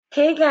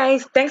Hey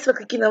guys, thanks for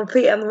clicking on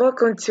play and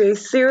welcome to a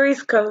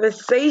series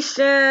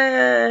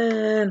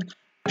conversation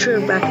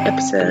throwback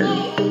episode.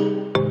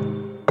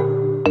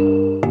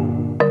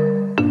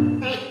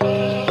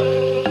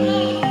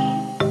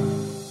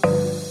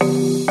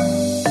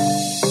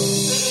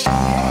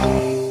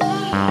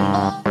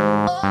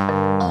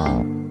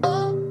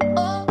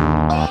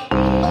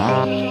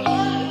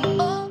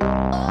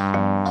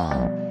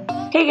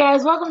 Hey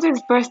guys, welcome to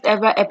the first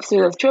ever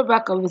episode of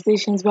Throwback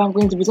Conversations where I'm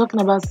going to be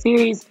talking about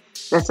series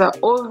that are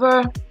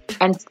over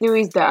and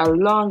series that are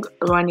long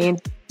running,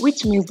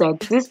 which means that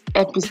these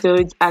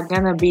episodes are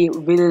gonna be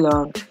really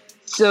long.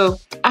 So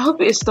I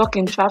hope you're stuck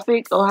in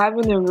traffic or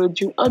having a road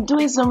trip or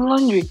doing some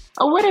laundry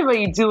or whatever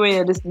you do when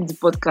you're listening to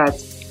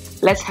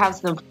podcasts. Let's have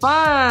some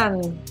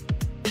fun!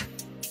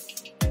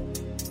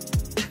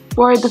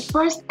 For the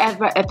first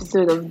ever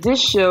episode of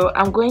this show,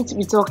 I'm going to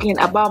be talking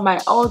about my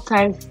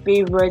all-time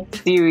favorite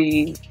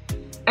series.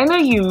 I know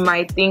you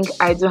might think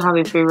I don't have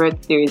a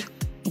favorite series,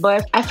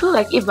 but I feel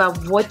like if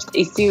I've watched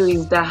a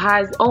series that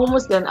has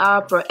almost an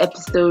hour per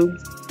episode,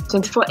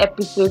 24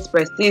 episodes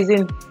per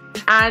season,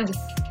 and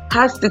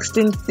has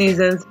 16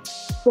 seasons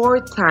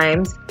 4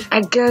 times, I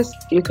guess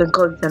you can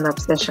call it an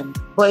obsession.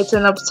 But it's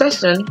an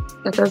obsession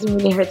that doesn't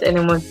really hurt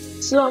anyone,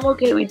 so I'm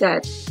okay with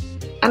that.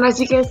 And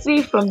as you can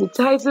see from the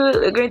title,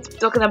 we're going to be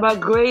talking about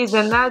Grey's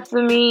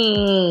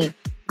Anatomy.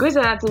 Grey's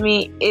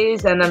Anatomy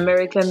is an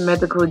American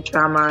medical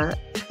drama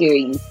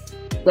series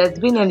that's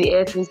been on the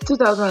air since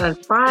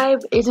 2005.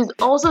 It is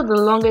also the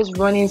longest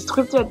running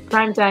scripted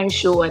primetime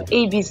show on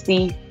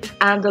ABC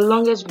and the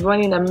longest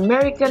running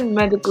American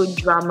medical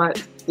drama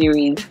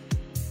series.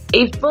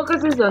 It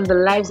focuses on the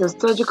lives of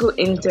surgical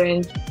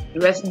interns,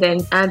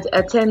 residents, and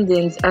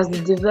attendants as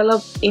they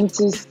develop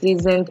into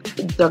seasoned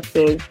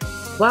doctors,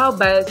 while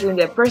balancing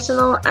their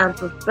personal and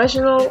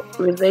professional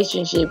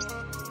relationships.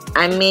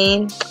 I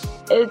mean,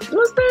 it's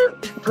mostly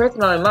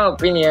personal in my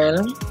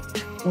opinion,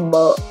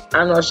 but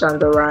I'm not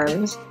Shonda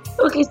Rhimes.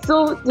 Okay,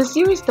 so the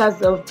series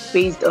starts off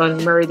based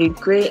on Meredith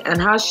Grey and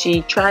how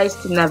she tries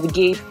to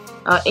navigate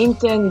her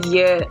intern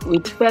year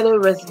with fellow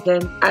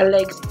residents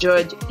Alex,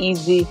 George,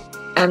 Izzy,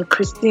 and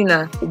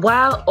Christina,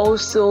 while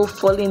also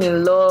falling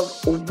in love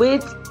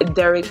with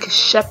Derek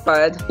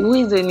Shepard, who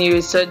is a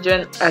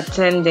neurosurgeon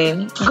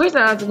attending. Grey's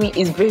Anatomy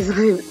is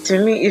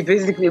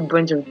basically a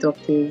bunch of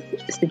doctors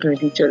sleeping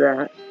with each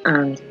other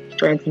and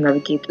trying to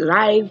navigate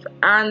life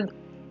and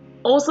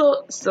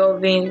also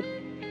solving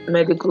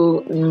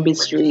medical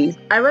mysteries.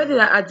 I read in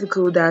an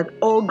article that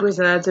all Grey's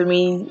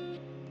Anatomy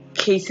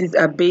cases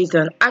are based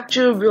on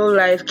actual real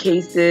life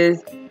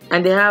cases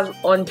and they have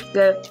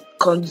on-set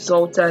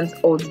consultants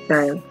all the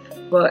time,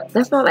 but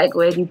that's not like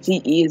where the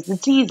tea is. The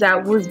tea is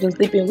that who's been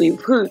sleeping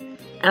with who,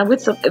 and we'll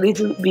talk a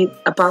little bit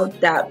about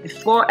that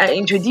before I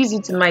introduce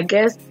you to my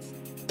guest.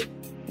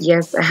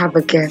 Yes, I have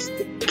a guest,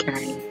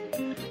 guys.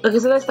 Okay,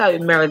 so let's start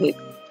with Meredith.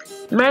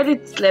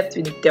 Meredith slept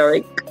with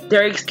Derek.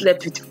 Derek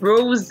slept with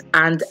Rose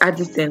and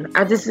Addison.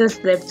 Addison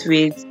slept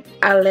with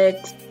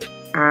Alex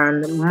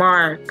and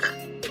Mark.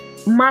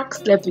 Mark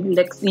slept with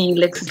Lexi.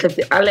 Lexi slept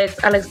with Alex.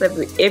 Alex slept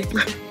with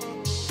April.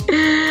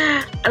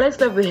 Alex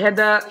slept with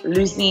Heather,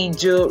 Lucy,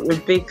 Joe,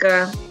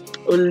 Rebecca,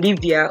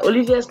 Olivia.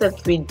 Olivia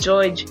slept with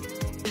George.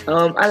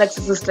 Alex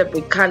also slept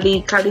with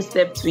Callie. Callie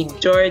slept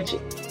with George.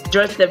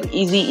 George slept with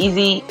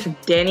Izzy,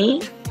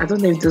 Denny. I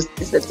don't know if those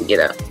two slept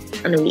together.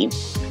 Anyway,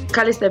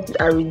 Callie slept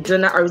with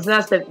Arizona.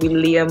 Arizona slept with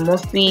Liam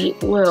Murphy.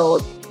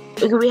 Well,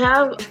 okay, we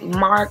have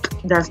Mark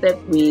that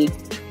slept with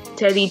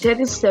Teddy.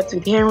 Teddy slept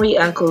with Henry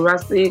and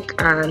Korasik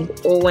and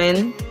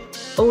Owen.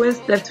 Owen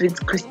slept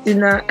with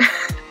Christina.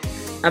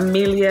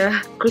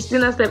 Amelia.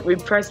 Christina slept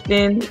with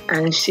Preston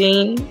and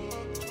Shane.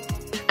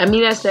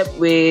 Amelia slept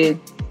with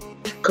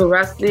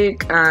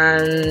Korasik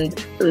and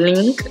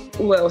Link.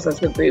 Who else I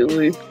slept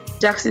with?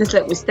 Jackson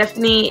slept with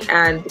Stephanie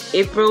and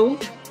April.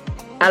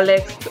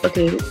 Alex,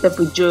 slept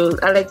with Joe.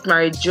 Alex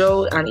married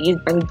Joe and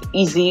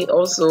Izzy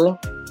also.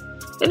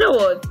 You know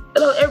what?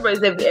 Everybody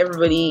slept with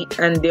everybody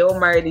and they all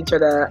married each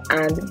other.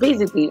 And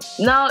basically,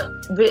 now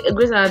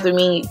Grey's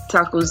Anatomy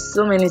tackles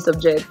so many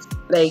subjects,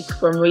 like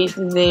from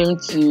racism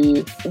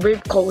to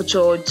rape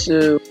culture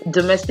to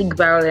domestic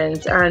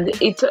violence, and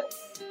it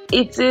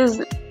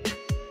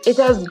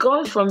has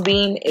gone from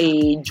being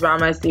a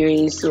drama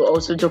series to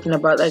also talking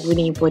about like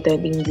really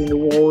important things in the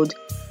world.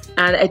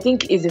 And I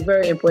think it's a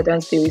very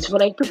important series for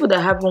like people that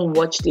haven't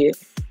watched it.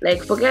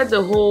 Like forget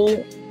the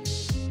whole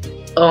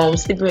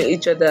sleeping with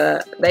each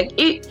other. Like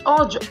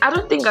I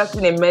don't think I've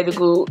seen a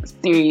medical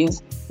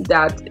series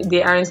that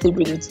they aren't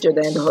sleeping with each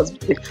other in the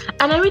hospital.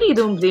 And I really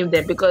don't blame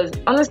them because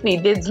honestly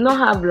they do not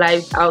have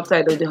lives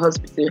outside of the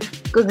hospital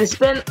because they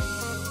spend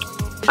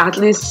at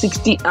least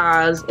 60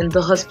 hours in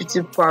the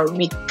hospital per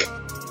week.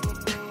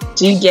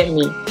 Do you get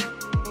me?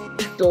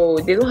 So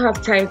they don't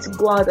have time to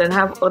go out and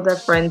have other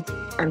friends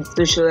and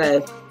social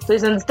life. So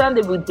it's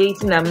understandable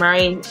dating and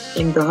marrying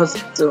in the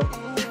hospital.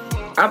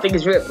 I don't think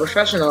it's really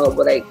professional,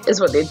 but like it's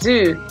what they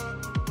do.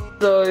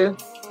 So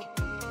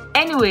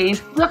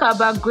Anyways, talk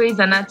about Grey's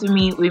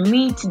Anatomy with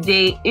me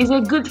today is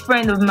a good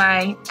friend of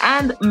mine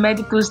and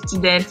medical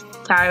student,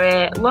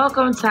 Tare.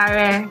 Welcome,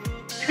 Tare.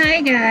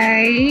 Hi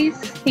guys,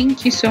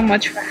 thank you so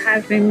much for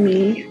having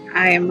me.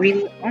 I am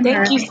really Thank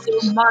honored. you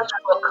so much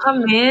for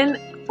coming,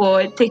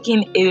 for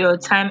taking your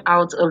time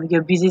out of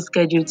your busy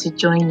schedule to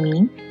join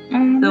me.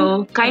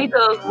 No So, can you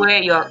problem. tell us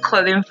where you're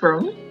calling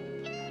from?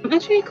 I'm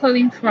actually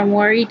calling from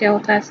Warri,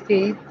 Delta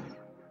State.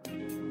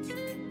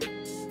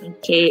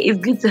 Okay, it's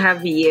good to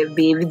have you here,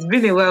 babe. It's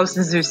been a while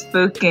since we've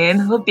spoken.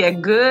 Hope you're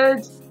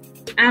good.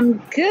 I'm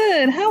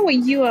good. How are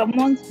you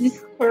amongst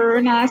this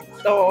corona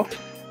stuff?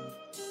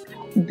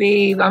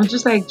 Babe, I'm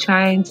just like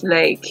trying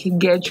to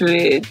get through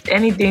it.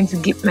 Anything to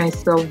keep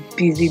myself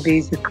busy,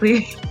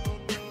 basically.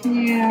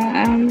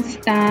 Yeah, I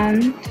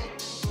understand.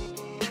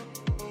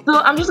 So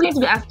I'm just going to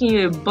be asking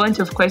you a bunch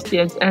of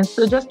questions, and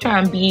so just try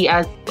and be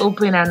as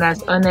open and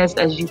as honest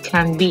as you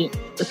can be.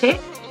 Okay?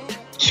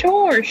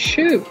 Sure,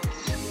 shoot.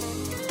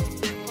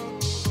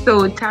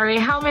 So Tari,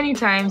 how many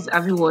times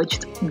have you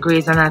watched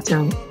Grey's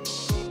Anatomy?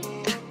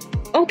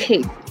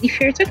 Okay, if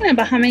you're talking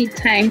about how many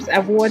times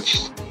I've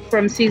watched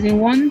from season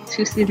 1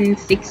 to season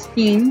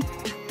 16,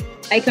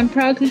 I can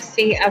proudly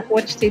say I've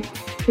watched it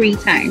 3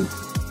 times.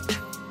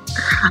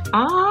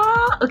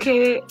 Ah,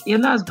 okay. You're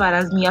not as bad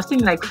as me. I've seen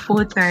it like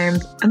 4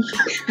 times, and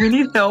we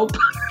need help.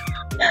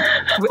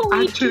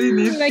 We actually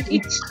need.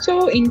 It's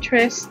so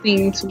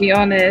interesting, to be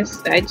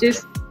honest.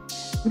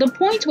 The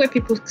point where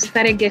people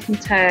started getting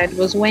tired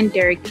was when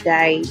Derek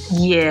died.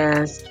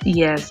 Yes, actually.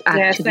 Yes,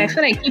 I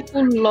feel like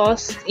people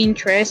lost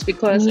interest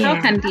because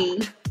how can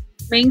the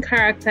main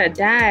character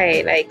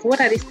die? Like, what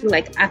are they still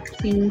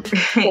acting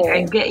for?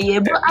 I get, yeah,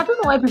 but I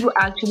don't know why people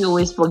actually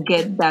always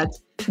forget that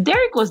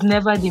Derek was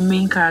never the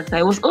main character.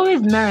 It was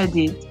always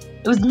Meredith.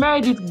 It was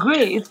Meredith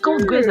Grey. It's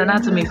called Grey's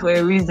Anatomy for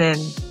a reason.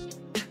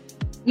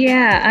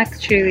 Yeah,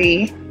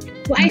 actually.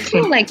 But I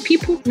feel like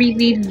people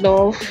really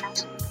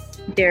loved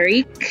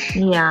Derek.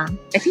 Yeah.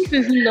 I think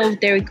people love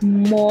Derek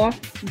more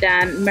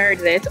than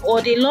Meredith, or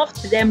they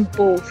loved them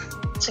both.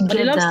 Together. Or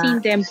they loved seeing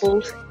them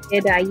both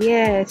together.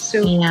 Yeah.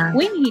 So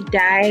when he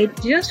died,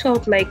 it just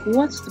felt like,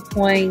 what's the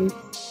point?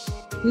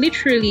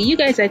 Literally, you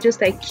guys are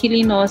just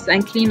killing us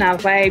and killing our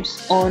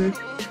vibes on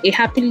a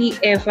happily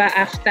ever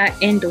after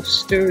end of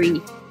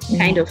story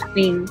kind of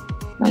thing.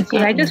 Okay.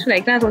 So I just feel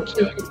like that's what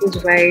kills people's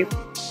vibe.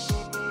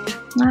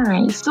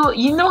 Alright, so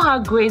you know how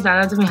Grey's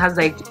Anatomy has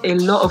a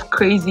lot of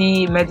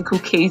crazy medical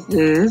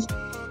cases.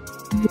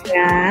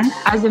 Yeah.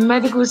 As a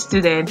medical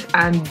student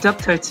and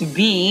doctor to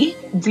be,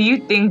 do you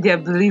think they're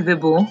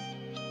believable?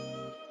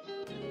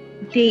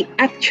 They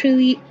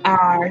actually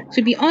are.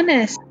 To be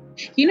honest,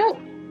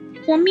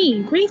 for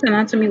me, Grey's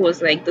Anatomy was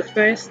the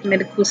first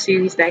medical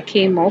series that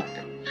came up,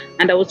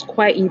 and that was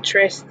quite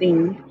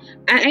interesting.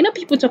 I know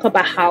people talk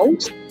about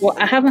House,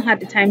 but I haven't had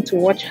the time to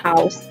watch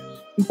House.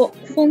 But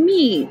for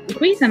me,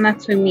 Grey's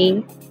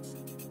Anatomy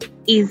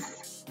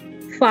is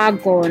far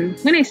gone.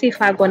 When I say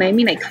far gone, I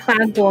mean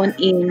far gone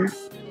in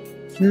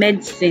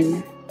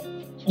medicine.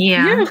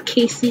 Yeah. There are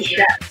cases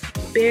that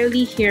I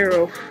barely hear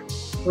of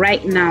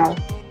right now.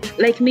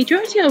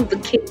 Majority of the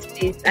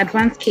cases,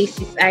 advanced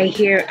cases I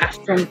hear are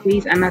from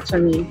Grey's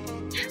Anatomy.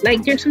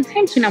 There's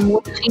sometimes when I'm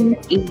watching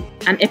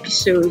an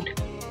episode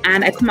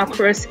and I come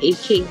across a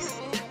case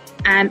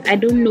and I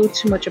don't know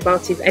too much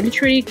about it. I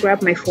literally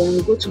grab my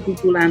phone, go to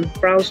Google and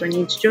browse on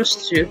it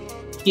just to,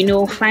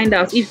 find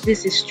out if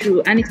this is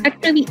true. And it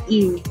actually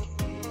is.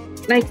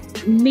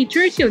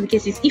 Majority of the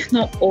cases, if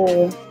not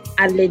all,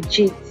 are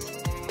legit.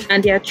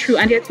 And they are true.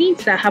 And there are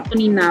things that are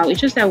happening now. It's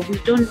just that we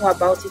don't know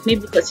about it.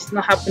 Maybe because it's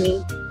not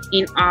happening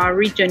in our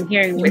region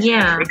here in West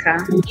Africa.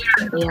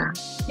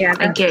 Yeah,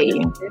 I get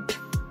you.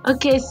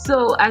 Okay,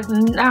 so as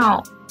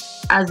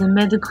a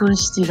medical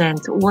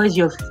student, what's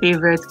your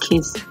favorite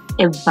case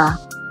ever?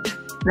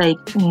 Grey's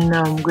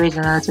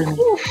Anatomy.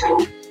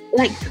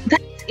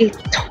 That's a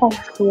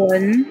tough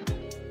one.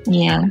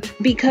 Yeah.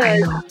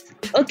 Because,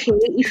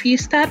 if you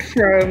start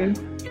from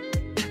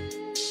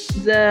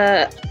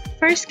the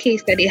first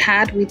case that they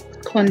had with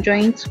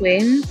conjoined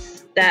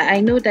twins, that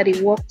I know that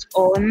it worked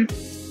on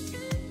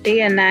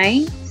day and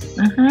night.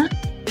 That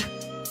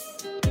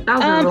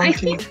was a long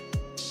case.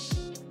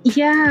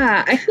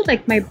 I feel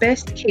like my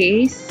best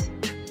case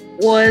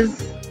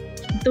was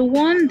the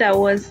one that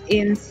was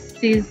in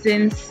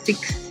season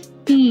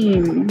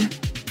 16.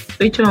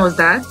 Which one was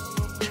that?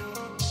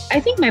 I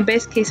think my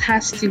best case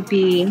has to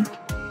be...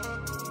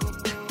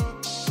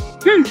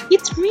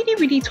 It's really,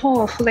 really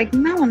tough.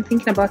 Now I'm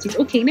thinking about it.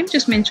 Okay, let me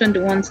just mention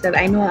the ones that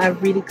I know are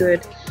really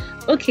good.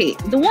 Okay,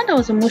 the one that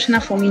was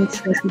emotional for me in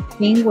season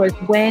 16 was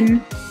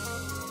when...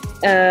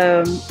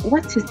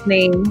 what's his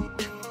name?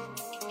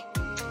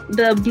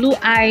 The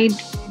blue-eyed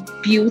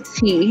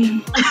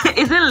beauty.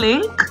 Is it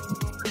Link?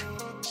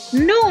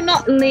 No,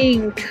 not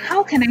Link.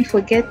 How can I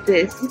forget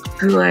this?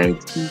 Blue-eyed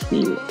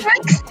beauty.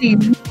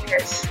 Jackson.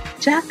 Yes.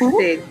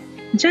 Jackson.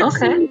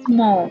 Jackson's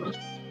mom.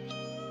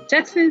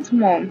 Jackson's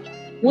mom.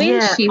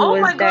 When she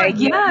was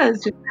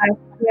diagnosed,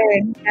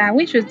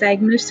 when she was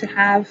diagnosed to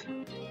have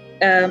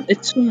a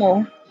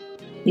tumor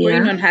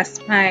growing Yeah. on her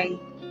spine.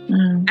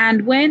 Mm.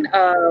 And when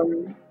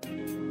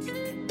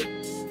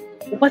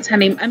what's her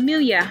name?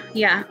 Amelia.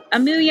 Yeah.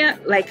 Amelia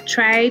like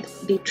tried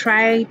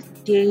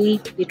day,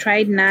 they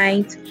tried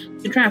night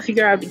to try and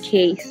figure out the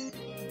case.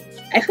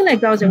 I feel like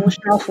that was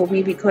emotional for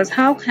me because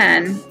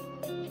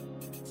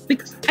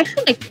because I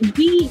feel like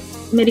we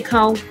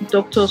medical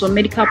doctors or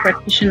medical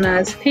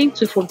practitioners tend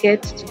to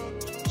forget to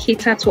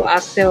cater to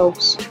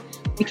ourselves.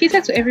 We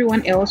cater to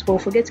everyone else, but we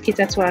forget to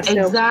cater to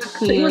ourselves. So it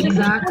Exactly, was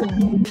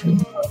exactly.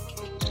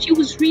 she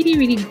was really,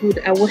 really good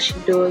at what she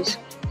does.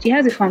 She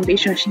has a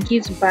foundation, she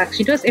gives back,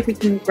 she does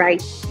everything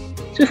right.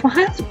 So for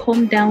her to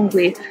come down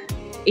with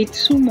a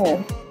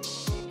tumor,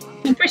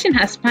 compression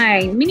her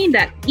spine, meaning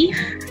that if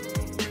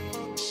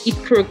it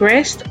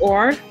progressed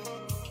or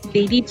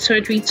they did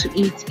surgery to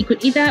it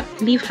could either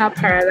leave her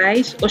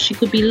paralyzed or she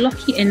could be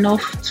lucky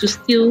enough to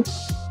still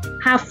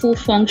have full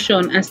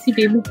function and still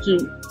be able to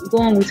go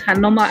on with her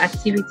normal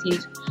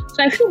activities.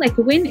 So I feel like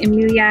when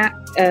Emilia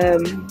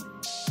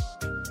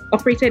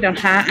operated on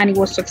her and it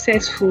was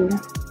successful,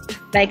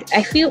 like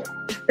I feel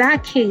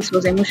that case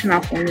was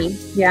emotional for me.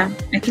 Yeah,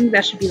 I think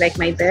that should be like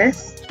my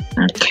best.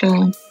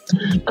 Okay.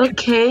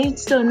 Okay,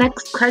 so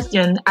next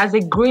question. As a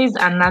Grey's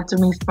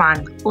Anatomy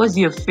fan, what's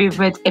your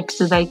favorite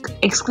episode? Like,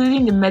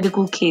 excluding the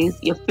medical case,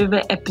 your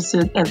favorite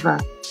episode ever?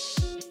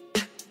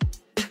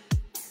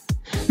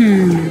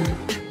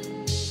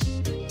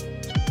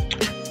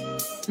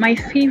 My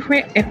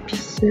favorite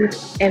episode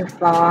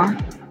ever.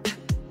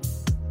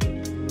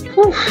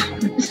 Whew,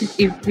 this is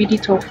a really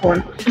tough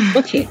one.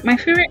 Okay, my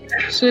favorite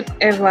episode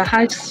ever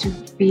has to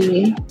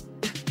be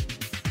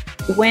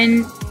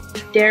when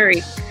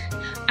Derek.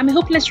 I'm a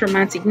hopeless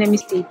romantic. Let me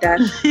say that.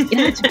 It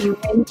had to be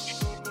when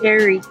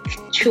Derek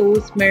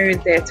chose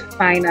Meredith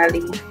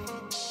finally.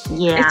 I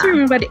Yeah. still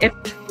remember the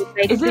episode.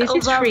 Like, Is it there's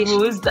this over phrase.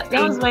 Rose? That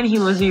was when he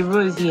was with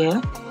Rose, yeah?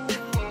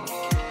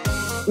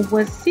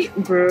 Was it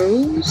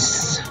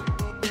Rose?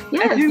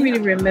 Yeah. I don't really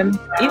remember.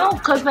 You know,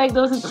 because like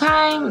there was a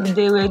time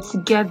they were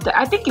together.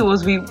 I think it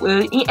was with.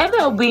 He ended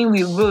up being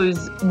with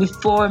Rose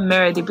before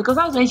Meredith because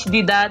that was when she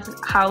did that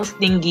house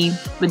thingy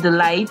with the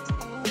light.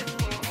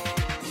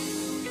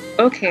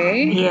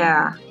 Okay.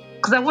 Yeah.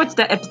 Because I watched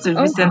that episode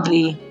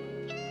recently.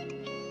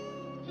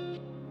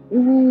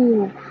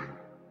 Ooh.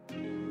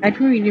 I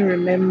don't really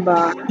remember.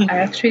 I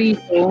actually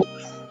don't.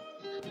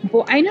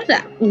 But I know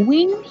that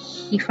when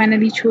he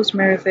finally chose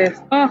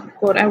Meredith, oh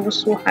God, I was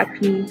so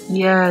happy.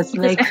 Yes,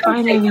 Because like I felt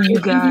finally like you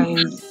they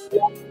really guys.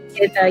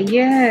 together.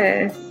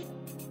 Yes.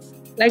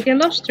 Like their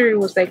love story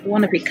was like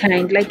one of a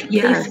kind. Like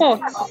they Yes.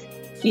 fought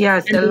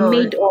Yes, and a they lot.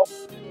 made up.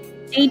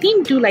 They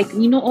didn't do like,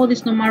 all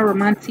these normal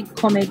romantic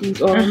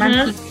comedies or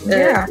romantic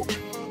Yeah.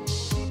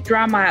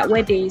 drama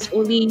where there is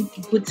only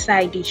the good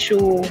side they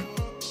show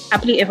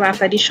happily ever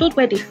after. They showed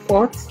where they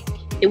fought,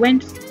 they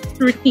went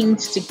through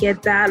things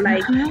together.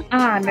 Like, no,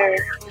 I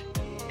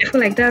feel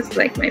like that's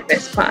like my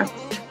best part.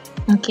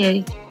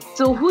 Okay.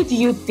 So who do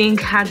you think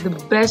had the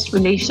best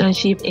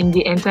relationship in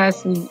the entire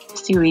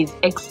series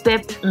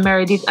except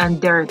Meredith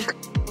and Derek?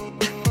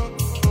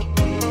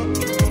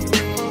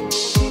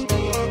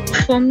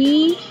 For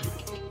me,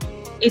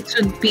 it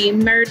would be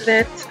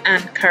Meredith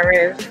and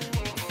Karev.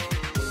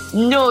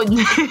 No,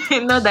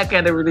 not that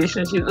kind of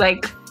relationship.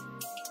 Like,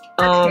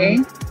 Okay.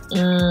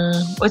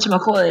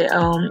 whatchamacallit?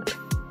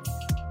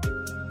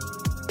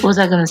 What was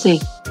I gonna say?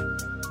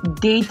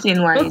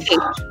 Dating wise. Okay.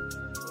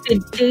 The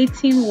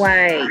dating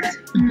wise.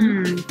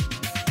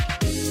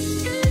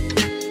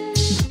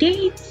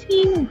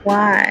 Dating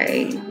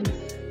wise,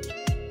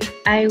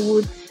 I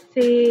would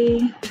say.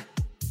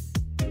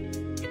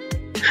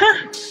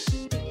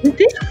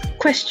 These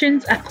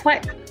questions are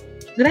quite.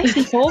 Did I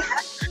say tough?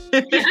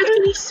 They're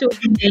actually so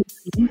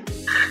many.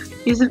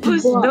 You're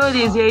supposed to know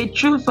this. You're a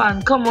true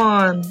fan. Come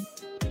on.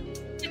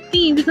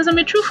 Because I'm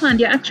a true fan,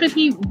 they're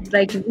actually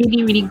like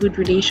really, really good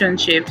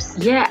relationships.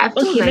 Yeah, I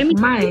feel Okay, like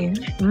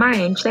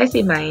mine. Should I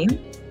say mine?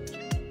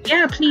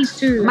 Yeah, please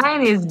do.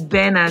 Mine is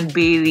Ben and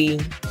Bailey.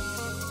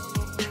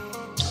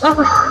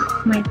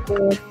 Oh my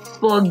God.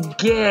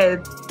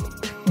 Forget.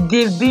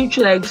 They've been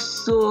through like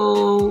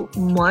so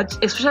much,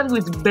 especially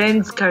with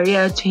Ben's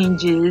career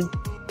changes.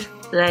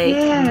 Like,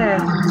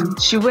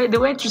 they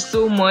went through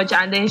so much,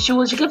 and then she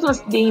kept on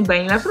staying by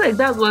him. I feel like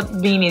that's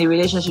what being in a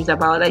relationship is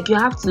about. Like, you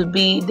have to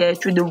be there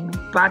through the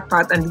bad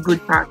part and the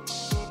good part.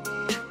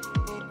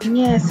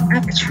 Yes,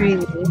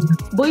 actually.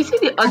 But you see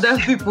the other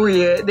people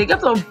here, they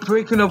kept on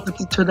breaking up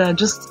with each other and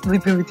just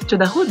sleeping with each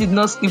other. Who did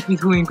not sleep with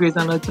who in Grey's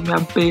Anatomy?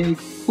 I'm big.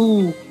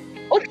 Who?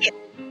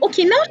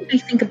 Okay, now that I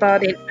think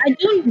about it, I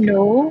don't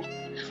know.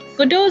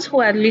 For those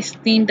who are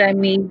listening that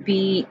may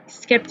be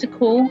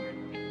skeptical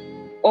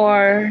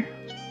or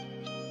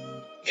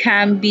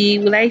can be,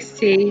 will I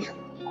say,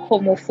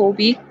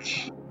 homophobic,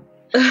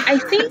 I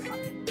think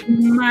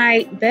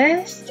my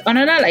best,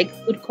 another like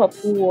good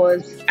couple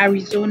was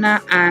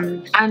Arizona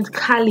and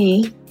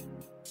Callie.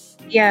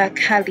 Yeah,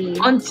 Callie.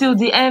 Until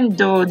the end,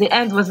 though. The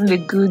end wasn't a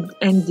good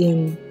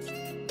ending.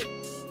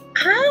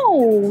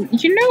 How?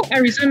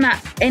 Arizona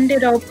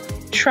ended up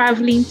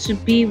traveling to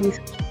be with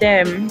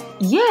them.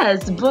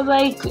 Yes, but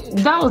like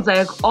that was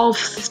like off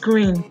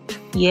screen.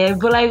 Yeah,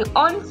 but like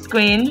on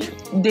screen,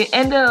 they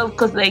ended up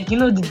because like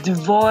the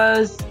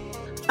divorce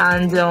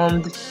and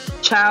the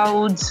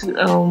child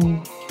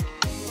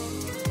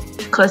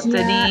custody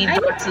Yeah,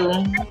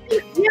 battle.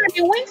 yeah,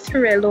 they went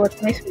through a lot.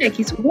 And I feel like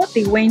it's what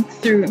they went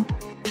through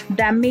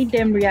that made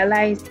them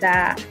realize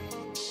that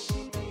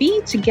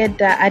being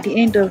together at the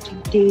end of the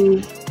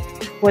day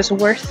was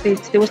worth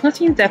it. There was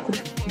nothing that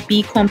could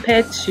be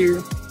compared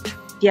to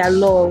their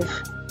love.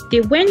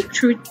 They went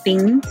through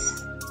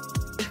things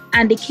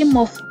and they came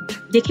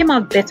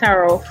out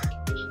better off.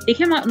 They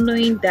came out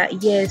knowing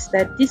that yes,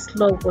 that this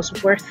love was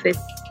worth it.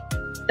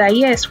 That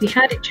yes, we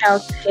had a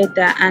child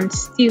together and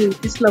still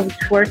this love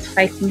is worth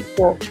fighting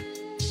for.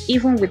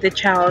 Even with the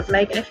child.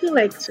 Like I feel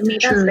like to me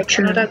that's True, like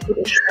true. another good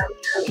example.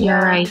 You're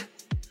right.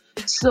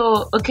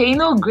 So okay,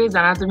 Grey's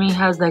Anatomy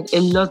has like a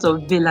lot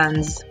of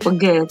villains.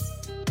 Forget.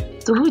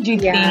 So who do you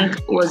Yeah.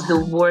 think was the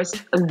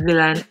worst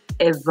villain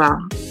ever?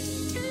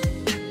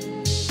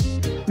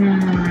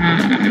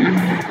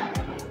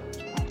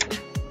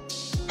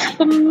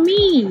 For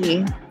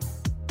me,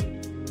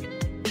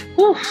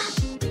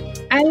 oof,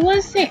 I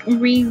wasn't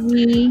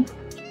really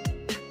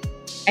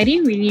I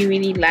didn't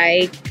really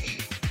like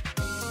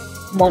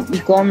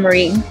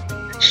Montgomery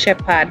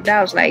Shepard.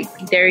 That was like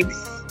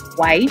Derek's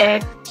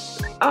wife.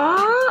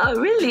 Oh,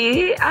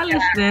 really?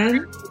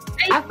 Alison?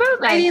 I felt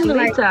like didn't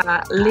like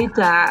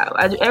later,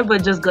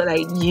 everybody just got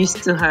like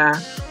used to her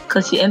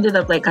because she ended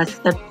up like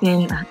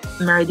accepting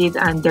Meredith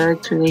and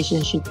Derek's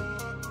relationship.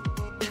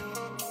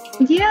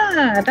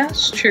 Yeah,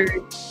 that's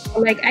true.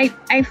 Like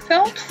I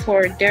felt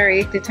for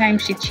Derek the time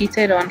she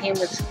cheated on him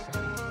with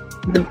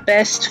the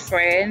best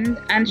friend,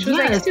 and she was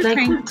like Yes, still like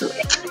trying to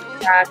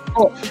that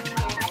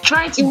off.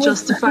 trying It to was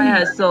justify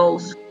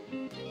herself.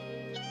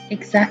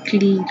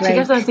 Exactly. She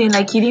kept on saying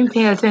like he didn't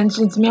pay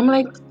attention to me. I'm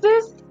like,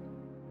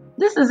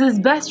 this is his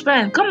best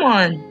friend. Come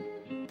on.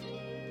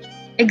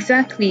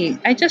 Exactly.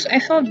 I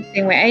felt the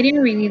same way. I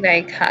didn't really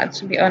like her,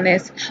 to be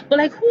honest. But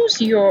like, who's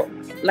your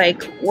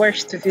like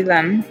worst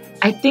villain?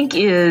 I think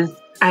it is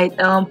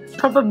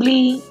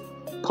probably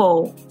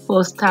Paul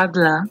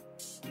Stadler,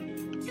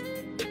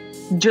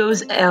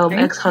 Joe's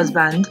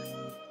ex-husband.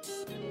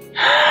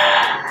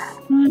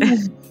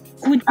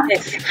 Oh,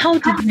 goodness, how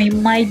did my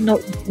mind not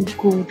even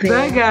go That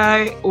there?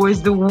 guy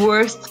was the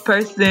worst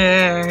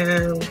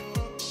person.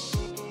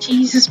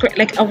 Jesus Christ!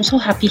 Like I was so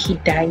happy he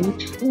died.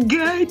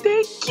 Guy,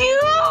 thank you.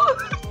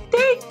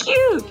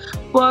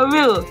 For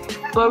real.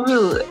 I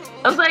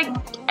was like,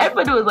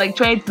 everybody was like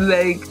trying to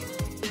like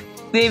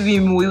save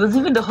him. He was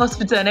even in the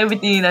hospital and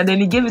everything, and then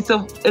he gave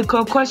himself a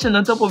concussion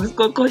on top of his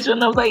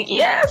concussion. I was like,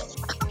 yes.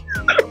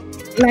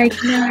 Like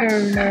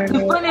no.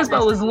 The funniest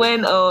part was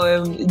when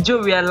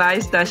Joe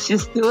realized that she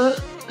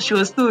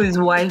was still his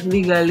wife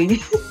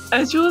legally,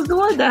 and she was the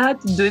one that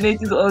had to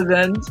donate his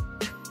organs.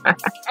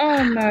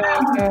 Oh no,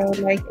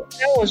 like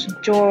that was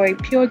joy,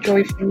 pure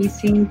joy for me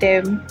seeing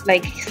them,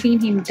 like seeing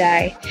him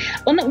die.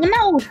 Well,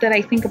 now that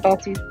I think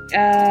about it,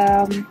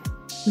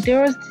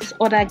 there was this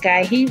other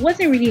guy. He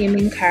wasn't really a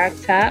main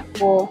character,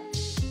 but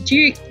do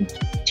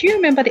you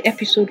remember the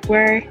episode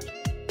where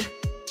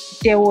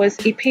there was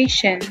a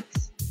patient?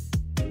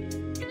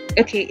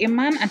 Okay, a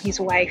man and his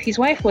wife. His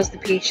wife was the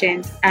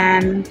patient,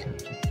 and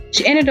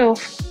she ended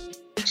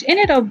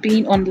up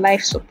being on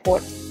life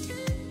support,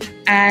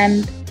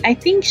 and I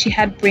think she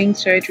had brain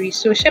surgery.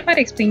 So Shepard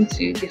explained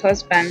to the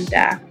husband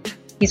that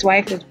his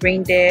wife was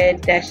brain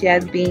dead, that she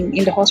had been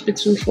in the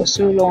hospital for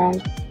so long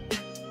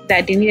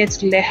that they needed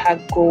to let her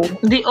go.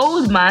 The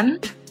old man.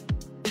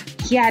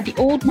 Yeah, the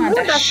old man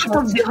that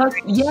shot.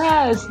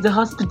 Yes, the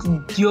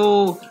hospital.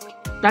 Yo,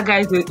 that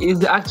guy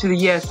is actually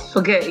yes.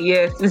 Forget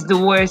yes, is the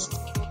worst.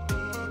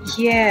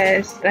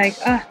 Yes, like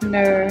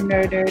no.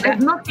 Like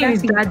nothing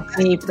is that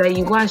deep that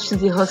you go and shoot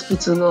the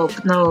hospital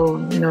up. No.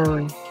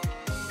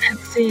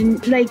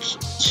 Like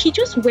he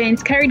just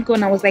went, carried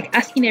gun, and was like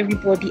asking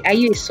everybody, "Are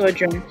you a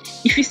surgeon?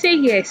 If you say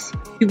yes,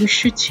 he will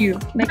shoot you."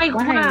 Like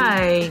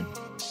why?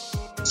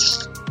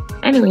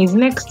 Anyways,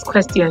 next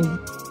question.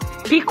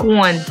 Pick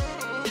one.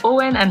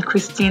 Owen and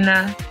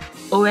Christina,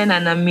 Owen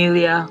and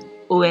Amelia,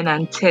 Owen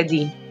and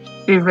Teddy.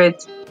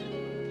 Favorite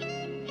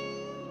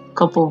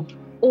couple.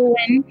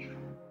 Owen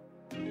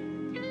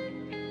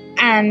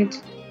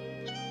and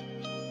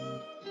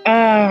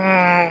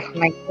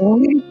my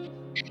God.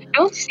 I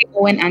want to say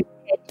Owen and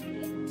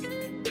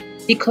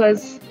Teddy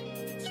because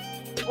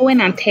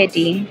Owen and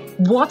Teddy.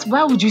 What?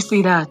 Why would you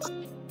say that?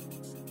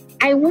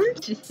 I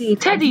want to say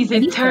Teddy is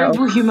a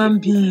terrible human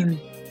being.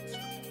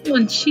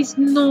 No, she's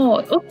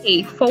not.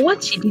 Okay, for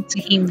what she did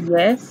to him,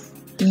 yes.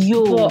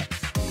 Yo.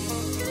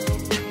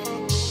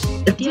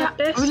 But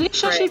their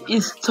relationship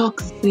is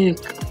toxic.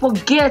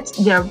 Forget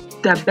their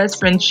best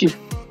friendship.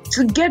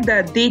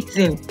 Together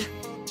dating,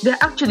 they're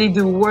actually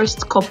the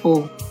worst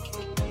couple.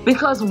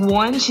 Because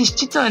one, she's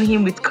cheated on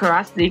him with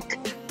Karasik.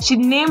 She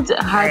named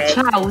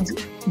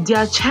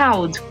their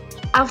child,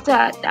 after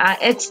her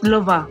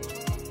ex-lover,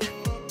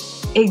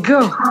 a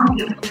girl.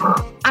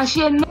 And she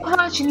had never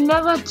her, she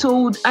never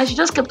told, and she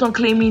just kept on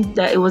claiming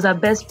that it was her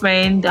best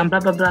friend and blah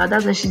blah blah.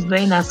 That's why she's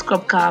wearing her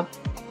scrub cap.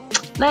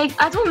 Like,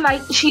 I don't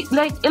like, she,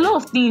 like, a lot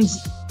of things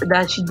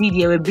that she did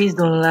here were based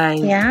on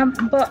lies. Yeah,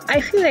 but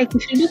I feel like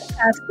if you look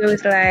past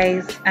those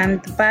lies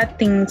and the bad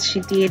things she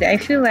did, I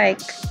feel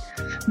like,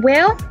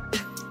 well,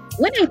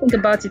 when I think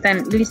about it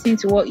and listen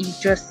to what you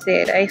just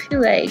said, I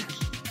feel like,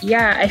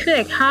 yeah, I feel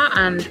like her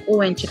and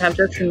Owen should have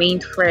just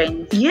remained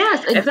friends.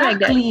 Yes, I feel like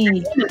that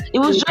exactly. It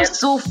was just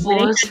so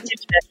forced.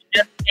 relationships that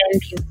just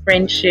end in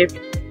friendship.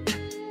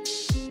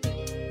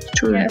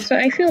 True. Yeah, so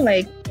I feel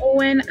like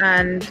Owen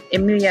and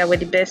Emilia were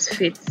the best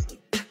fits.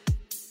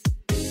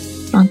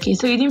 Okay,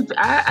 so you didn't.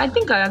 I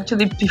think I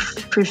actually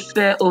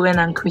prefer Owen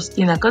and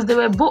Christina because they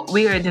were both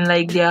weird in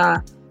like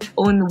their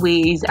own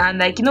ways, and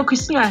like, you know,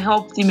 Christina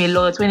helped him a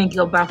lot when he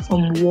got back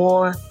from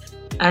war,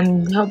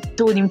 and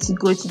told him to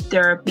go to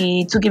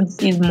therapy. Took him to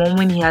see his mom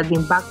when he had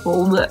been back for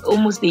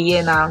almost a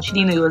year now. She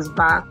didn't know he was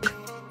back,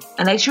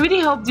 and like, she really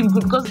helped him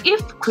good, because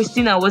if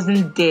Christina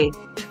wasn't there,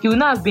 he would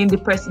not have been the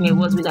person he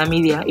was with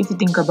Amelia. If you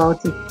think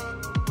about it.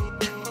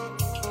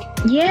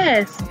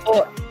 Yes,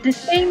 but the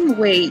same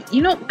way,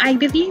 you know, I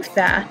believe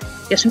that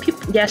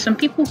there are some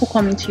people who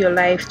come into your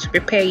life to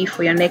prepare you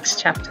for your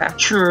next chapter.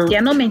 True. They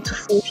are not meant to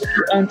force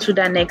you onto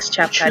that next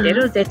chapter. True. They're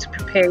just there to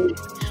prepare you.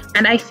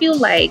 And I feel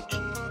like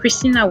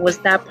Christina was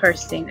that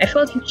person. I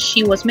felt like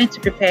she was meant to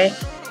prepare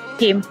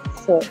him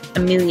for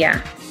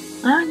Amelia.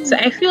 So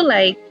I feel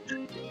like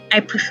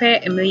I prefer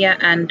Amelia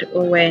and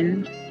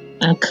Owen.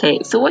 Okay,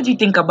 so what do you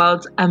think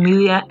about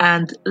Amelia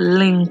and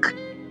Link?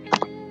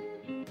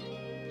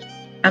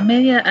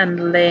 Amelia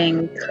and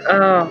Link.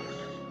 Oh,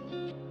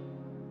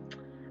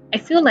 I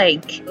feel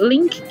like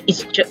Link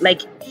is just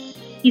like,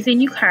 he's a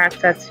new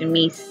character to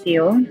me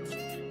still.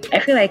 I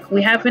feel like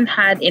we haven't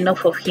had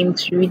enough of him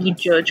to really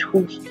judge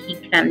who he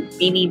can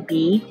really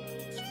be.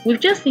 We've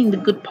just seen the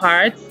good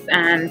parts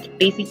and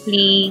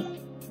basically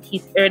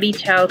his early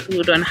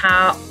childhood on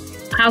how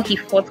he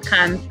fought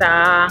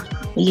cancer,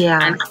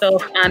 and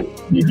stuff. And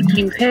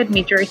basically we've heard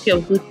majority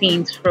of good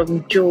things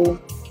from Joe.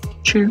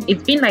 True.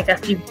 It's been like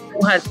as if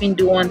Joe has been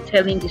the one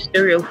telling the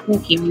story of who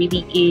he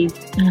really is.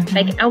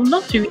 Like, I would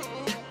love to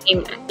see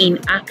him in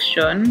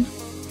action,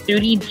 to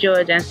really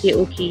judge and say,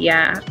 okay,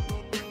 yeah,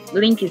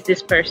 Link is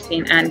this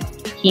person and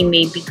he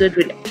may be good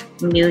with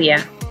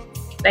Emilia.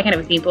 That kind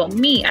of thing. But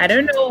me, I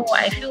don't know.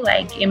 I feel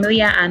like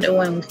Emilia and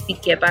Owen will still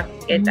get back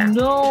together.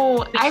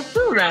 No, I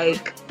feel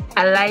like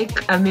I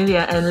like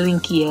Amelia and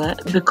Link here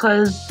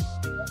because,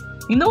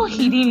 you know,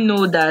 he didn't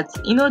know that,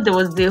 you know, there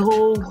was the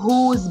whole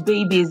whose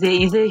baby is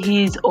it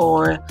his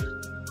or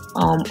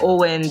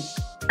Owen's.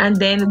 And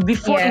then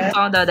before he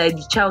found out that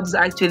the child was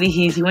actually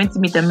his, he went to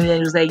meet Amelia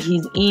and he was like,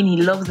 he's in,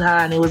 he loves her,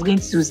 and he was going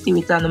to stay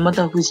with her no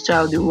matter whose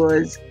child it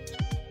was.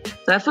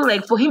 So I feel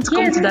like for him to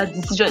come to that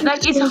decision,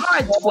 like, it's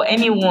hard for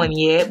anyone,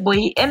 but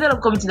he ended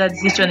up coming to that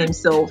decision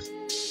himself.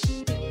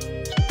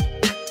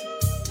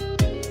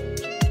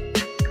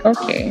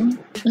 Okay.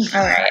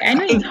 Alright. I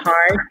know it's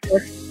hard,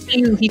 but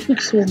still, he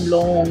took so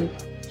long.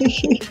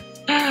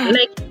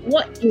 Like,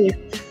 what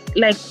if,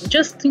 like,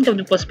 just think of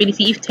the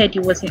possibility if Teddy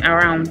wasn't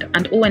around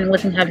and Owen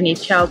wasn't having a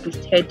child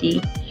with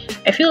Teddy.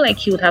 I feel like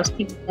he would have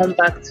still gone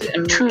back to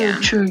Amelia.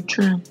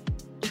 True.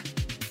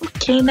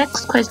 Okay,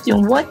 next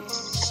question.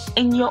 What's,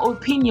 in your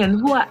opinion,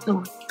 who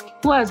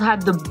has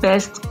had the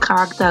best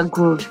character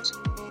growth?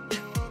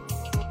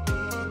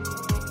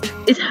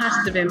 It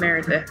has to be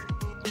Meredith.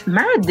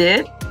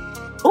 Meredith?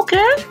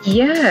 Okay.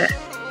 Yeah.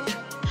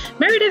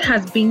 Meredith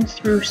has been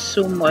through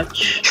so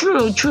much.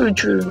 True.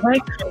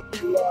 Like,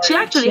 she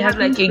actually has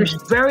like a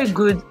very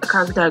good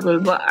character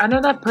growth, but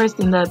another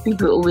person that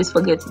people always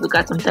forget to look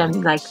at sometimes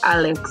is like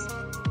Alex.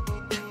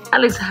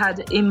 Alex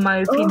had, in my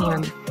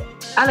opinion,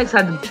 Alex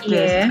had the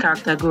best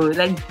character growth.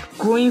 Like,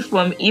 growing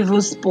from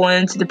evil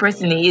spawn to the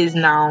person he is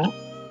now.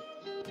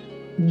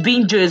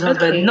 Being Joe's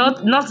husband,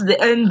 not the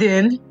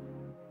ending,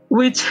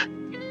 which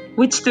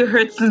still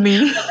hurts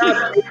me.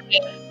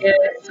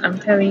 Yes, I'm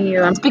telling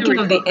you. Speaking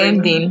of the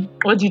ending,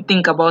 what do you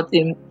think about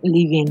him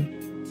leaving?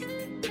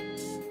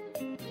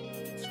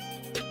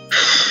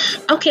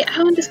 Okay,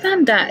 I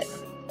understand that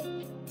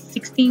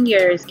 16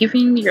 years,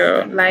 giving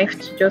your life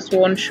to just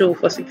one show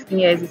for 16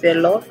 years is a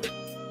lot.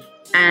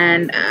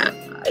 And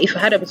if I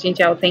had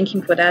opportunity, I would thank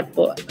him for that.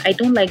 But I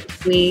don't like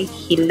the way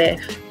he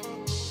left.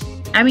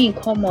 I mean,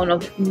 come on,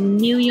 of a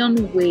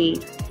million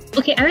ways.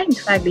 Okay, I like the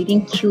fact they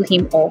didn't kill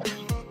him off.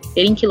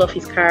 They didn't kill off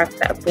his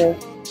character,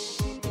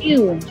 but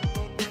ew.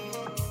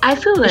 I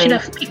feel like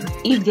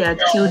if they had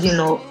killed him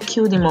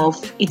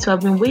off, it would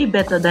have been way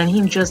better than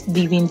him just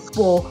leaving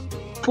for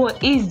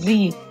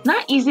easy.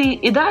 Not easy.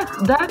 That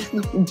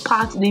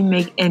part didn't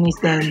make any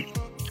sense.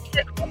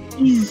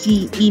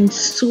 Easy in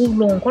so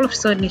long. All of a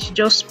sudden, she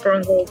just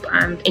sprung up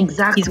and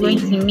he's going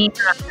to meet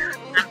her.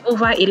 And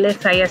over a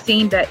letter, you're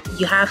saying that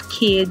you have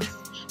kids.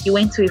 You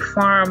went to a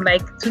farm.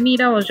 Like, to me,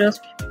 that was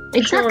just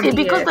exactly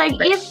because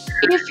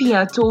if he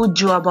had told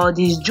Joe about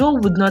this, Joe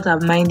would not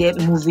have minded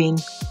moving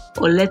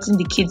or letting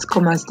the kids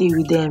come and stay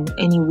with them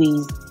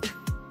anyways,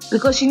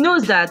 because she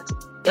knows that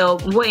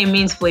what it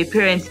means for a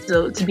parent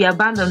to be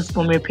abandoned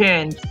from a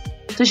parent.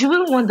 So she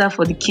wouldn't want that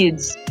for the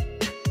kids.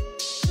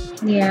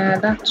 Yeah,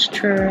 that's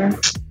true.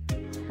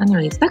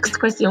 Anyways, next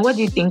question. What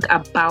do you think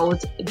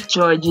about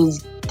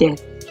George's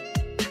death?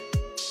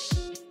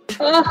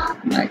 Oh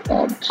my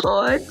god.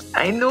 God,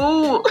 I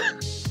know.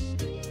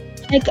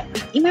 Like,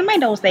 in my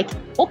mind, I was like,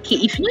 okay,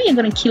 if you know you're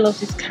gonna kill off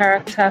this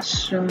character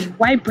soon,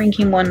 why bring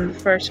him on in the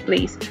first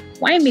place?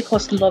 Why make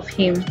us love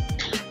him?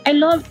 I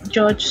love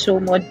George so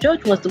much.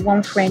 George was the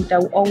one friend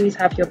that will always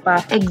have your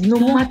back. No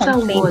matter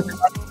what.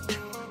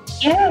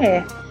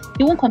 Yeah.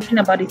 He won't complain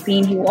about the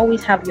thing. He will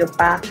always have your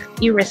back,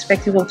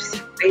 irrespective of the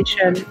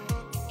situation.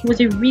 He was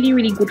a really,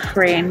 really good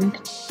friend.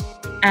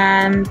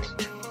 And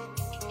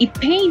it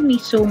pained me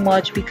so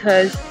much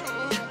because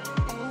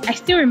I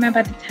still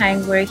remember the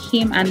time where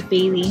him and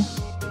Bailey,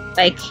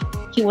 like,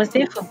 he was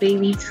there for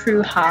Bailey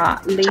through her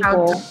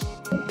labor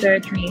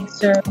surgery.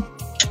 So,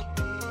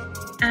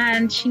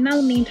 and she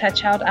now named her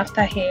child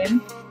after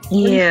him.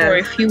 Yeah. For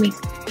a few weeks,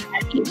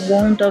 and he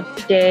wound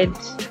up dead.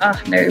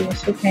 No, it was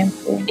so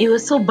painful. It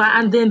was so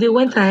bad, and then they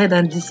went ahead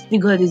and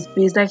disfigured his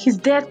face. Like his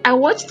death, I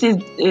watched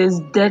his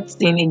death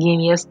scene again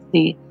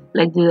yesterday,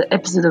 like the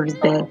episode of his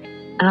death,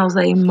 and I was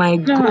like, my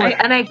God,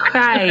 and I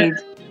cried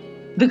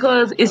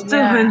because it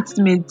still haunts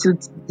me to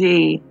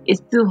today. It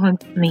still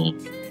haunts me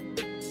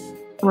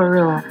for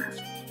real.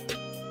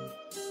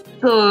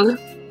 So,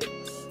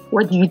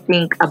 what do you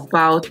think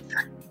about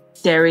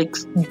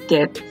Derek's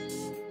death?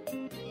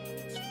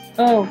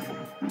 Oh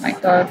my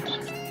God.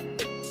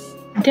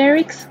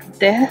 Derek's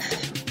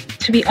death,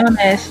 to be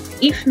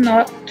honest, if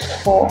not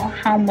for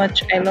how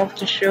much I love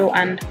the show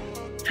and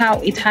how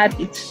it had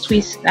its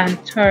twists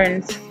and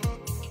turns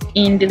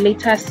in the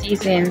later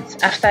seasons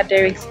after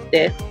Derek's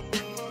death,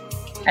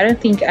 I don't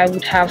think I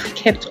would have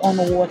kept on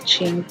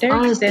watching.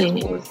 Derek's death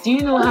was... Do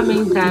you know how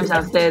many times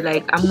I've said,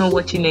 like, I'm not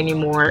watching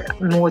anymore,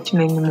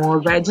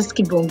 but I just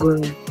keep on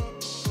going.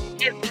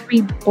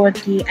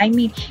 Everybody, I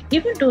mean,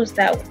 even those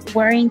that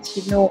weren't,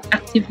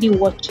 actively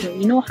watching,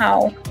 you know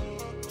how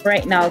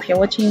right now, if you're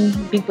watching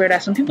Big Brother,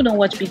 some people don't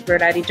watch Big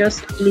Brother, they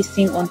just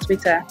listen on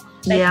Twitter.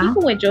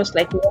 People were just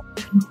like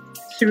walking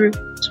through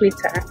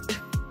Twitter,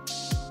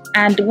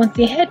 and once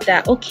they heard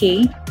that,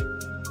 okay,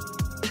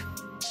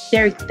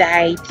 Derek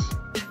died,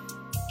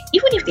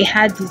 even if they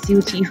had the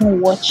zeal to even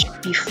watch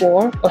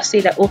before or say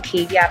that,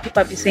 okay, yeah,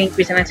 people have been saying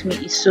Grey's Anatomy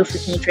is so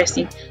freaking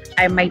interesting,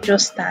 I might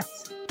just start.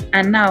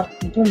 And now,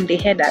 boom, they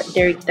heard that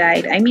Derek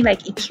died. I mean,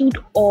 like, it killed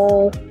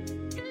all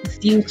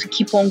zeal to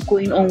keep on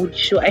going on with the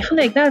show. I feel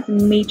like that's the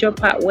major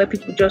part where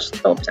people just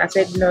stopped and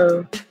said,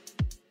 no,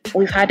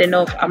 we've had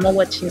enough, I'm not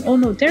watching. Oh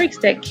no, Derek's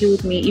death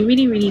killed me. It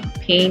really, really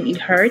pained, it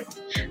hurt.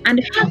 And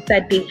the fact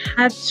that they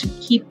had to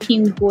keep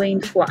him going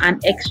for an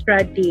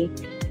extra day.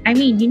 I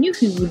mean, you knew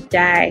he would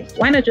die.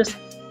 Why not just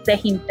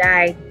let him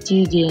die?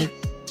 Especially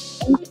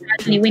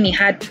when he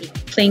had the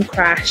plane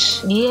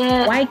crash.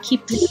 Yeah. Why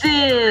keep this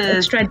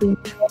extra day?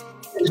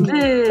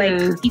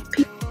 Like, if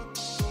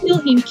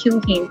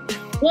kill him.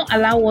 Won't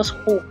allow us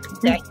hope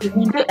that he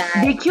won't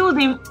die. They killed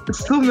him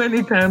so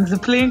many times. The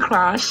plane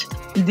crash,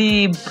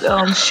 the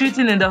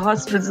shooting in the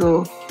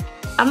hospital.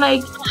 I'm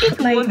like, if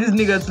you want this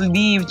nigga to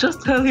leave,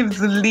 just tell him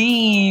to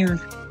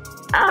leave.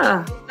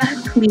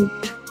 Exactly.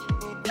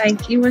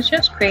 Like, it was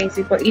just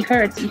crazy, but it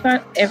hurt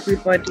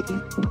everybody.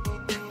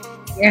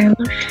 Yeah.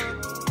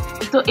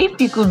 So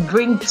if you could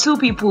bring two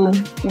people,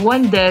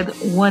 one dead,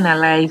 one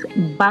alive,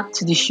 back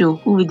to the show,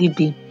 who would it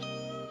be?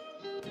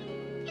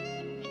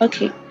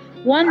 Okay,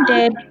 one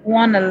dead,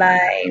 one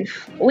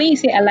alive. When you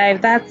say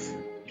alive, that's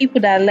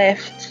people that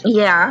left.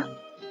 Yeah.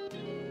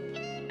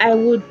 I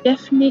would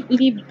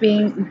definitely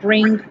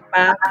bring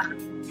back...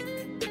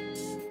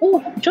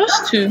 Oh,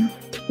 just two.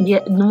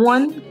 Yeah,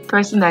 one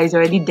person that is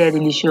already dead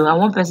in the show and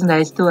one person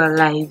that is still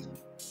alive.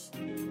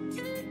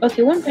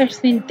 Okay, one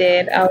person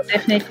dead, I'll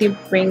definitely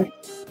bring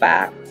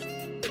back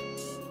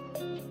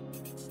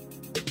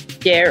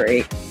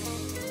Derek.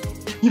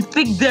 You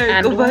picked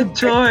Derek over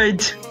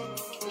George.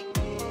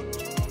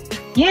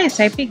 Yes,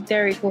 I picked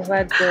Derek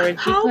over George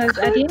because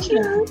at the end of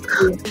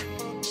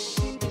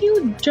the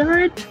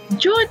day,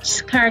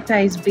 George's character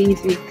is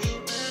basic.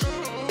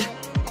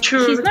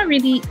 True. He's not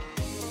really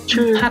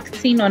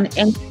impacting on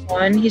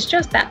anyone. He's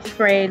just that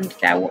friend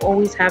that will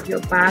always have your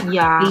back.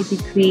 Yeah.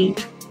 Basically.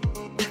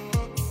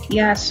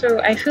 Yeah, so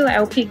I feel like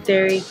I'll pick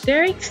Derek.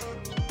 Derek's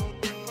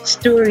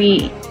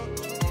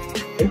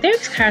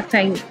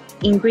character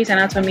in Grey's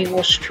Anatomy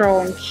was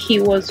strong. He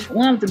was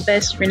one of the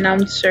best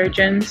renowned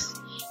surgeons.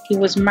 He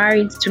was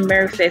married to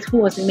Meredith, who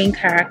was the main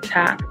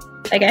character.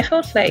 Like, I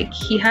felt like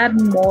he had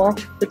more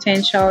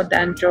potential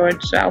than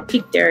George, so I'll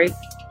pick Derek.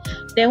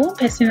 Then one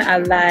person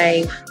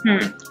alive,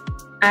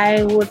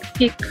 I would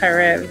pick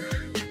Karev.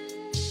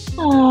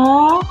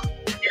 Aww.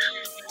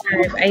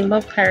 I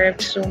love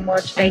Karev so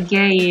much. I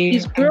get you.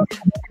 His growth,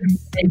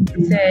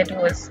 he said,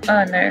 was,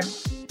 oh no.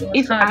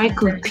 If I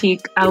could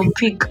pick, I'll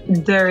pick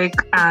Derek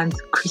and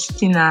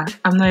Christina.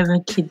 I'm not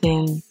even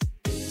kidding.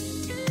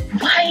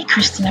 Why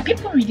Christina?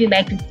 People really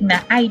like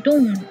Christina. I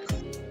don't.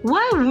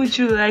 Why would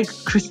you like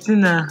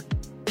Christina?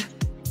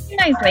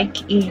 Christina is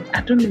like a,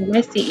 I don't know,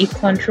 let's say a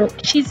control.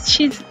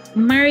 She's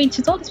married.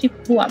 She's all these people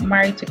who are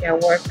married to their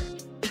work.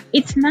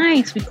 It's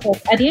nice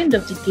because at the end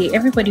of the day,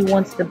 everybody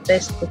wants the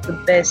best of the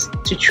best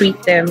to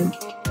treat them.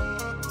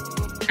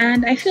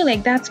 And I feel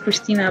like that's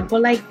Christina.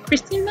 But like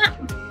Christina,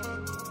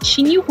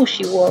 she knew who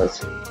she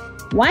was.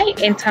 Why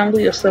entangle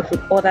yourself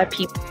with other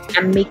people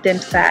and make them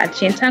sad?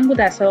 She entangled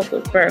herself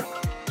with Burke.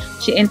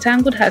 She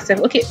entangled herself.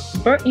 Okay,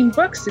 in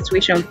Burke's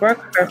situation,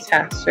 Burke hurt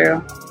her,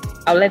 so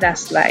I'll let that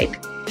slide.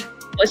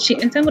 But she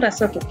entangled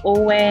herself with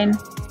Owen.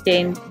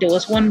 Then there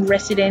was one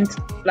resident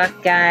black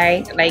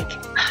guy. Like,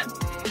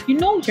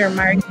 you're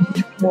married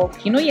to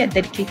work. You're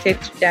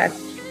dedicated to that.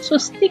 So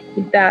stick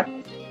with that.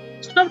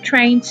 Stop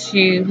trying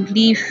to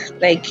live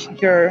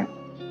like you're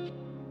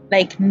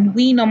like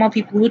we normal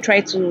people who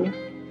try to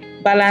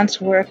balance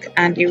work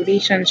and a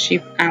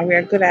relationship, and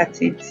we're good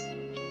at it.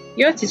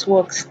 Yours is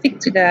work. Stick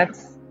to that.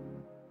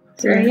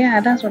 So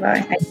yeah, that's what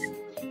I think.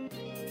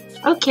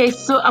 Okay,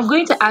 so I'm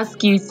going to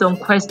ask you some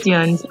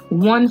questions,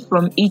 one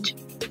from each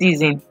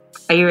season.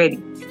 Are you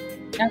ready?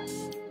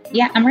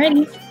 Yeah, I'm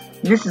ready.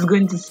 This is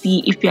going to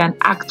see if you're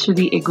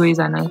actually a Grey's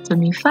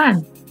Anatomy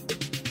fan.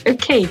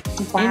 Okay,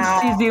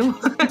 wow.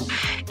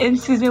 In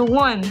season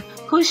 1,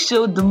 who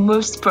showed the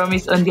most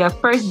promise on their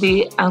first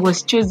day and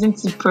was chosen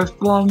to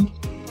perform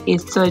a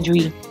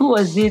surgery? Who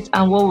was it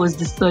and what was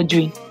the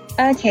surgery?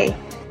 Okay,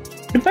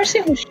 the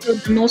person who showed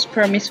the most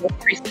promise was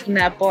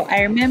Christina, but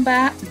I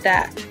remember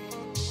that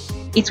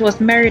it was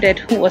Meredith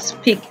who was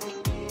picked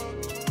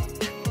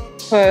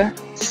for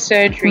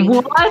surgery.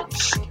 What?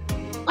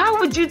 Why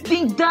would you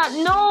think that?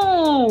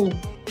 No!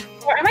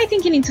 Or am I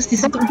thinking into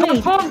season 2?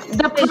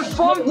 The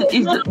performed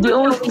is the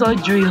own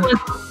surgery.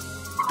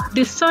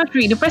 The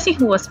surgery, the person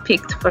who was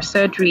picked for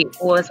surgery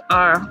was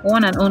our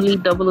one and only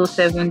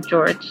 007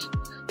 George.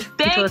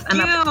 Thank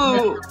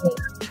you!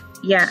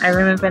 Yeah, I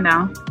remember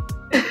now.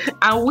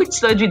 And which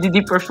surgery did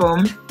he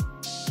perform?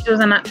 It was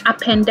an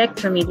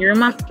appendectomy. The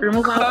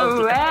removal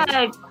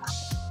Correct.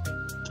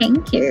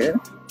 Thank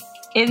you.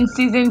 In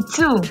season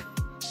 2,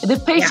 the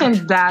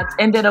patient that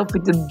ended up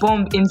with the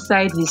bomb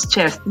inside his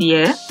chest,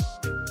 yeah?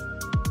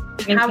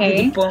 Okay. How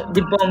did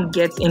the bomb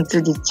get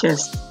into the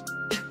chest?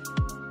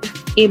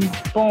 A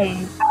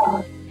bomb.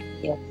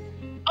 Yes.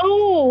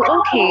 Oh,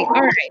 okay. All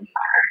right.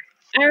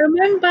 I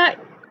remember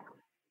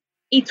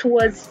it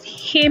was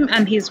him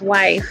and his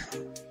wife.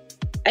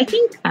 I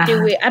think they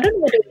were, I don't know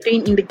what they were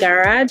doing in the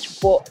garage,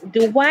 but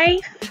the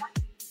wife...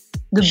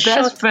 The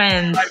best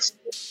friend.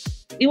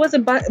 It was a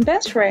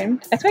best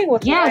friend. I thought it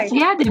was yes,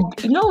 his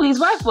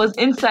wife was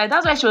inside.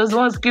 That's why she was the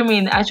one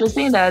screaming. And she was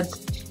saying that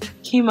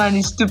him and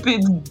his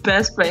stupid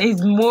best friend,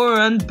 his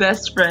moron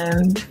best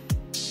friend,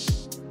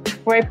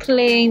 were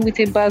playing with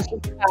a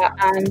bazooka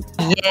and...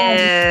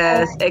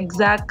 Yes,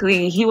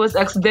 exactly. He was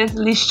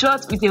accidentally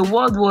shot with a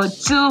World War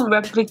II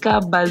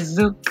replica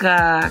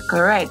bazooka.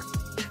 Correct.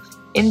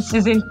 In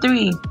season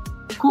 3,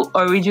 who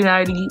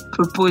originally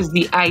proposed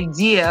the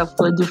idea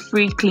for the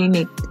free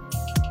clinic?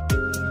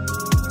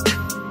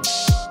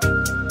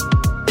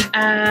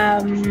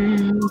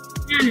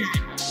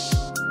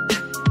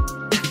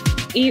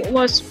 It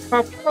was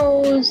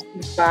proposed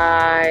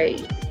by,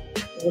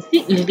 was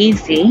it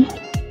Lizzie?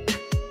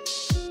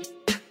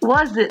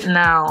 Was it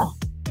now?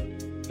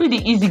 Who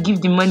did Izzy give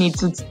the money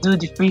to do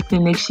the free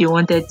clinic she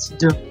wanted to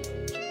do?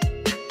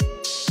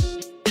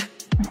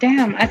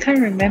 Damn, I can't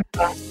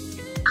remember.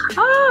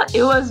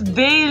 It was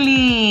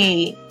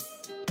Bailey.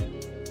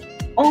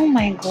 Oh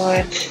my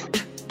god.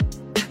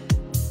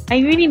 I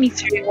really need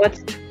to rewatch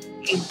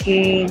it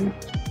again.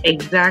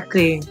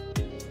 Exactly.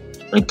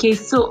 Okay,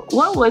 so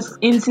what was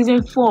in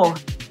season 4?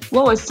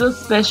 What was so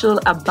special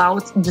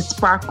about the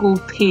Sparkle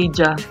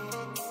pager?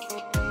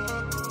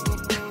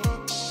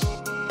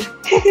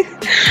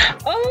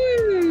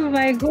 Oh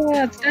my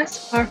god, that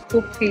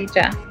Sparkle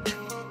pager.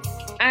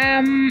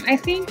 I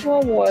think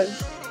what was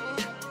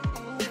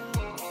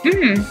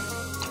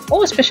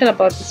special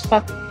about the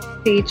Sparkle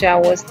pager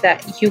was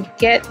that you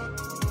get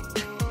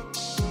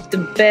the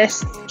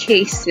best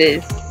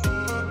cases.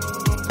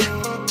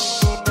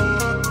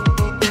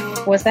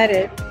 Was that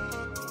it?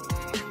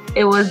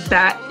 It was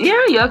that,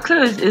 yeah, your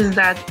close is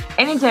that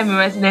anytime a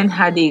resident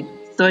had a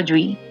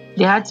surgery,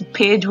 they had to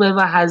page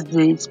whoever has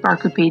the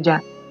Sparkle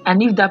pager.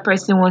 And if that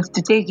person wants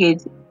to take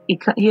it,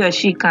 he or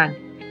she can.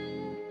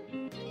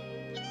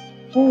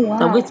 Oh, wow.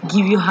 So I'm going to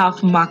give you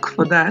half mark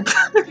for that.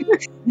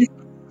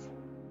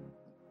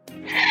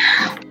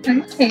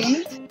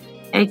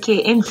 Okay,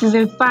 in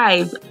season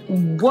 5,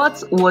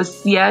 what was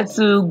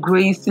Seattle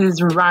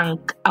Grace's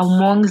rank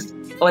amongst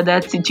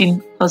other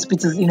teaching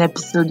hospitals in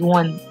episode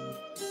 1?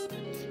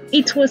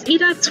 It was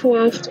either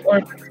 12th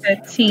or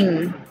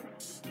 13th.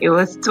 It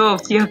was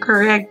 12th, you're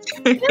correct.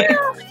 I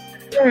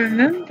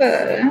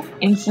remember.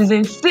 In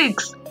season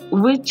 6,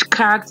 which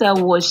character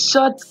was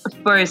shot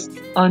first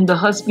on the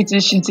hospital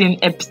shooting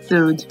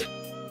episode?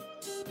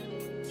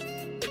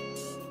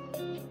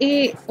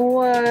 It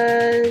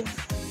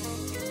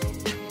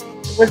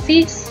was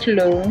it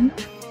Sloan?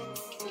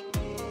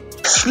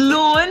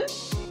 Sloan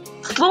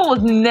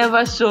was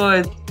never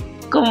shot.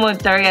 Come on,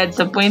 Taria,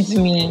 disappoint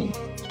me.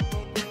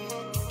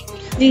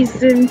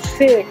 Season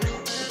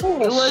 6. Who It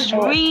was was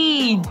short?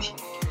 Reed.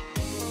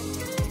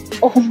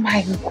 Oh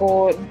my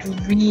god,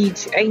 Reed.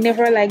 I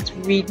never liked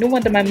Reed. No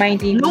wonder my mind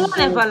didn't No even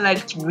one go. ever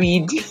liked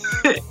Reed.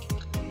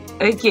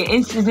 Okay,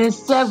 in season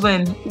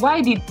 7,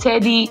 why did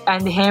Teddy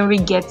and Henry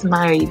get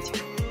married?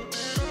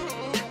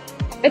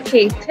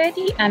 Okay,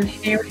 Teddy and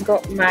Henry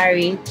got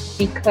married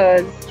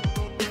because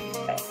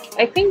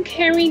I think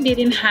Henry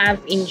didn't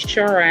have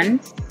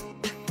insurance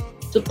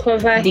to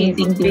cover Ding, his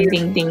ding, ding, bill.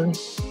 ding, ding.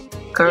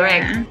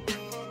 Correct. Yeah.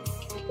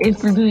 In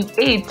season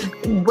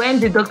 8, when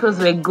the doctors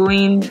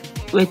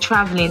were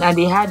traveling and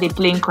they had a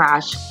plane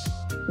crash,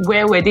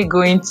 where were they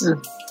going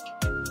to?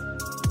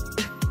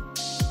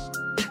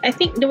 I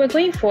think they were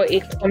going for a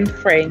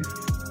conference.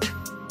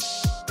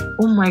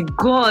 Oh my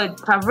god,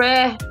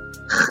 Tare,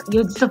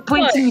 you're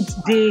disappointing me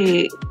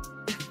today.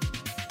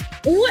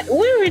 What?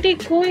 Where were they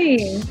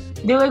going?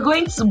 They were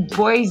going to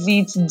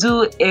Boise to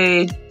do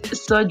a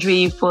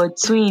surgery for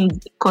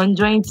twins,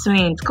 conjoined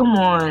twins. Come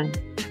on.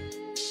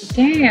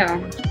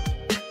 Damn.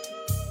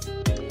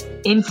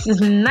 In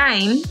season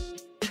 9,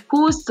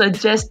 who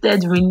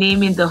suggested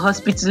renaming the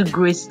hospital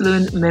Grace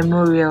Sloan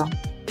Memorial?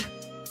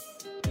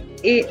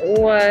 It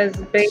was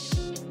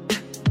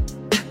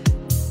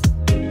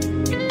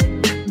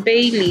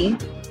Bailey.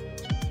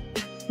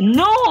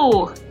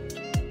 No!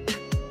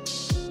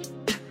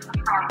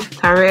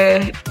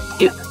 Tare,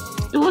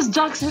 it was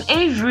Jackson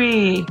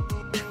Avery.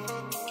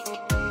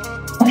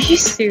 Are you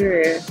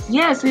serious?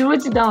 Yes, he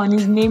wrote it down on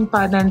his name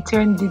pad and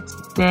turned it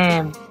to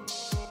them.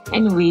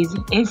 Anyways,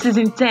 in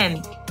season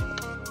 10,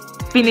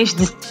 finish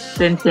this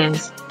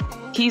sentence.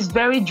 He's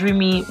very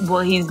dreamy,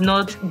 but he's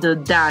not the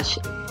dash.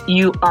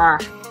 You are.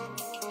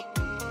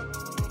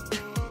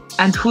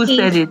 And who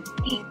said it?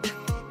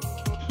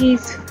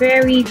 He's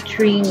very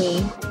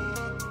dreamy.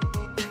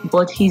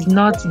 But he's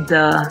not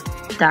the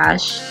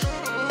dash.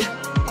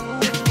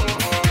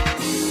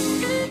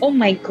 Oh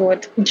my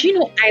god. Do you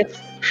know I've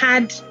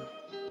had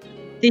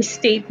this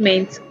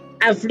statement?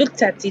 I've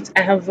looked at it,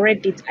 I have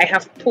read it, I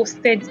have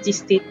posted this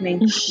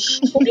statement.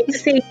 For me to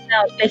say it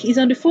now, like it's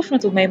on the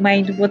forefront of my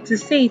mind, but to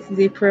say it is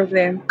a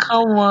problem.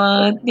 Come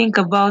on, think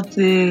about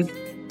it.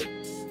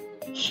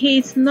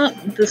 He's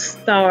not the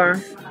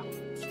star.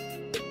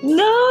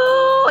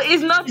 No,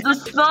 it's not the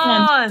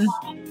sun.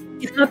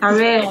 He's not the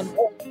Are, sun.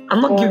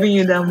 I'm not giving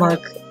you that mark.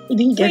 You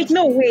didn't get Wait,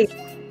 no, wait.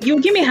 You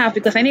give me half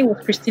because I know it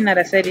was Christina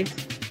that said it.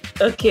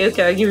 Okay,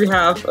 I'll give you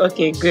half.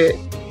 Okay, good.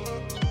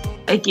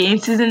 Okay, in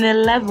season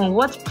 11,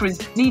 what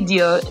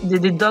procedure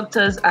did the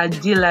doctors at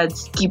Dillard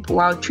skip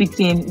while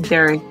treating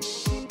Derek?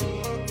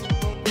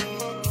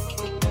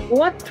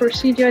 What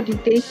procedure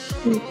did they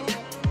skip?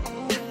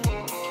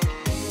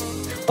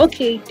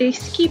 Okay, they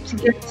skipped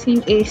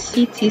getting a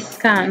CT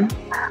scan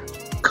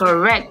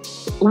Correct.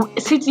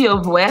 City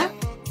of where?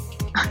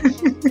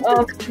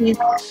 of his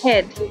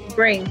head, his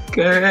brain.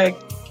 Correct.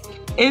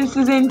 In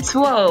season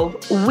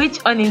 12, which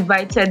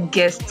uninvited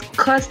guest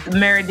caused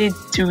Meredith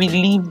to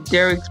relieve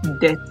Derek's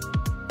death?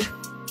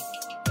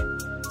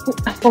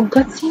 I've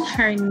forgotten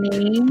her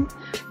name.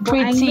 But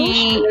I know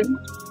she was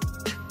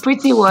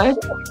Pretty what?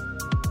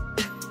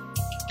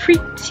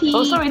 pretty.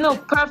 Oh, sorry, no,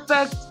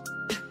 perfect.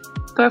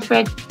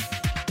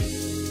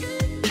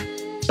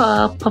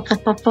 Pa.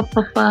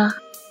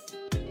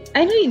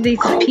 I know they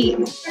speak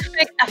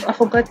perfect. I've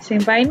forgotten,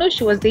 but I know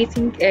she was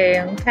dating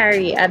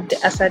Carrie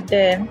as a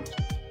then.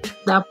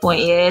 That point,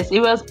 yes, it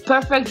was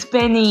perfect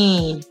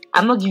Penny.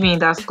 I'm not giving you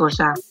that score,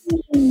 Sha.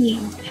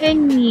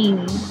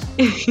 Penny.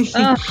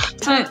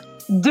 So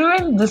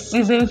during the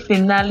season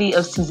finale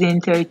of season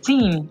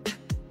 13,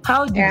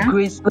 how did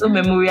Grace Sloan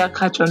Memorial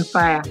catch on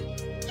fire?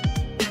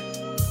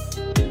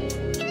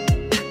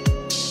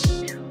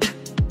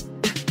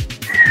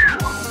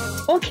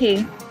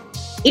 Okay,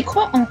 it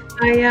caught on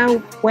fire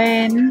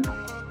when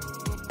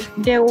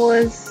there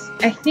was,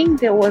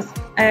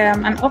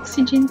 an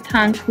oxygen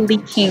tank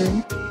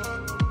leaking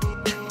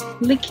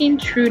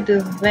through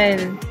the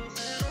vent.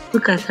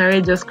 Look at her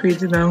just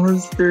creating her own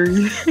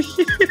story.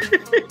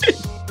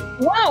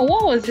 Wow,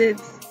 what was it?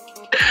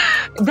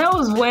 That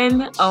was when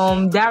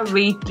that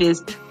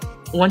rapist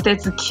wanted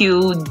to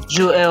kill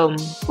Joel.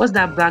 What's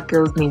that black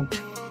girl's name?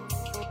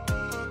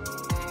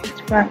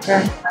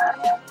 Barbara.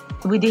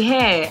 With the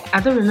hair. I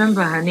don't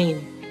remember her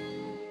name.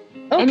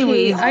 Okay,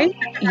 Anyways, yes.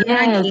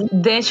 Maggie?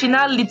 Then she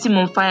now lit him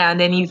on fire and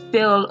then he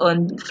fell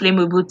on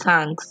flammable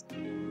tanks.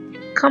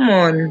 Come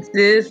on,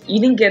 sis. You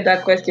didn't get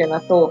that question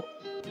at all.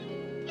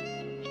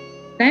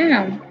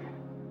 Damn.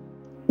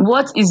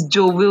 What is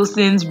Joe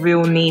Wilson's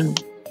real name?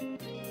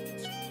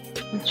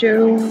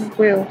 Joe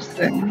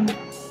Wilson.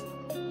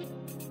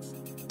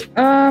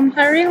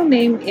 Her real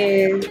name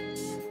is.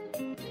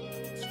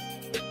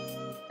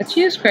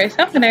 Jesus Christ,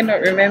 how can I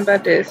not remember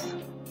this?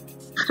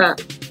 Nah.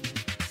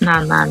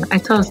 I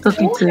thought I was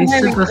talking to a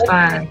super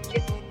fan.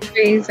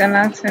 Grey's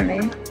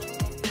Anatomy.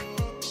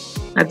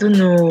 I don't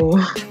know.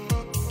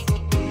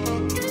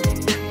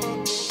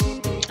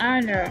 I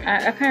don't know.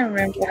 I can't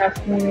remember her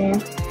full name.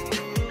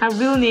 Her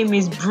real name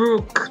is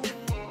Brooke.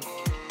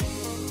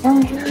 Oh,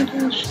 yeah,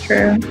 that's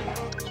true.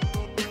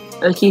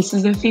 Okay,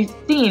 season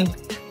 15.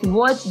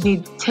 What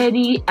did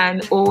Teddy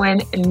and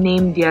Owen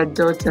name their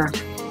daughter?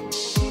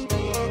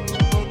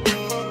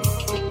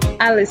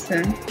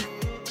 Allison.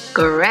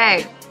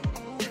 Correct.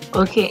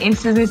 Okay, in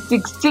season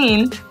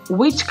 16,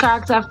 which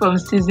character from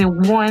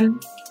season 1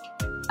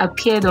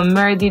 appeared on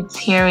Meredith's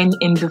hearing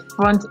in the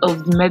front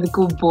of the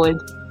medical board?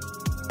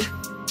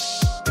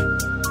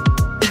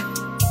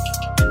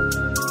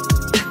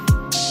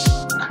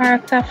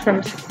 Character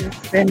from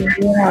season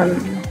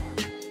 1.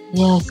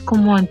 Yes,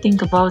 come on,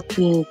 think about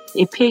it.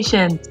 A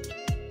patient.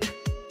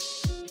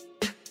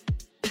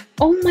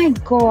 Oh my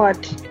god.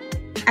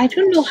 I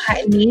don't know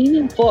her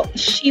name, but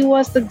she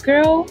was the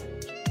girl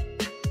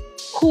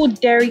who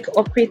Derek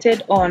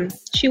operated on.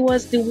 She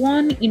was the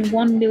 1 in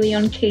 1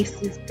 million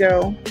cases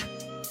girl.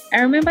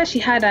 I remember she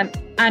had an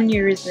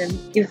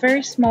aneurysm, a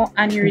very small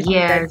aneurysm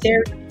that Yes,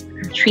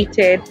 Derek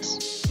treated.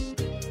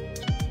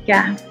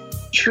 Yeah.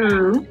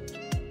 true.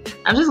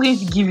 I'm just going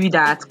to give you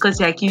that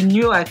because like you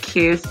knew her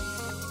case.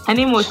 Her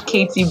name was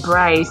Katie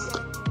Bryce.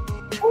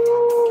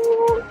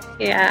 Oh,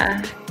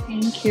 yeah.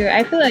 Thank you.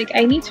 I feel like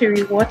I need to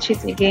rewatch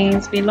it again.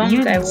 It's been long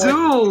You since I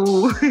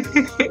watched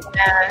do. it.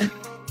 Yeah.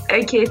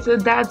 Okay, so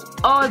that's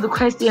all the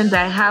questions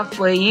I have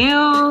for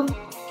you.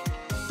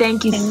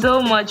 Thank you Thank,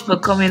 so much for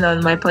coming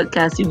on my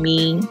podcast with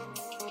me.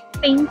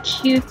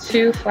 thank you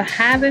too for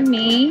having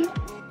me.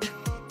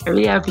 I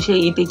really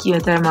appreciate you taking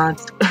your time out.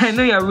 I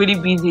know you're really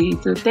busy,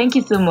 so thank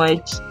you so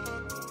much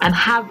and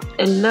have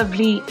a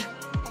lovely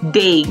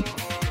day.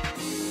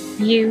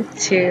 You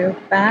too.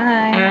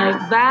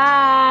 Bye.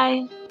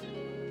 Bye.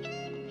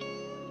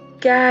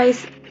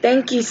 Guys,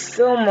 thank you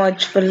so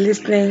much for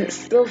listening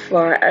so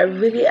far. I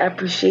really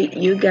appreciate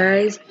you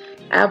guys.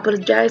 I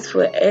apologize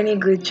for any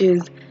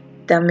glitches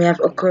that may have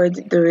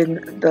occurred during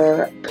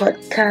the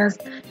podcast.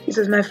 This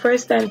was my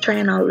first time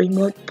trying out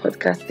remote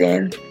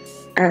podcasting,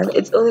 and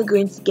it's only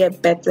going to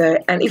get better.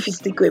 And if you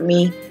stick with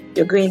me,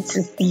 you're going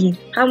to see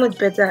how much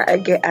better I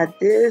get at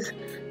this.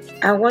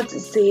 I want to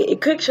say a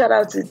quick shout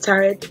out to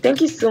Tarek. Thank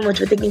you so much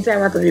for taking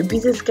time out of your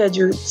busy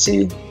schedule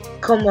to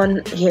come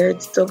on here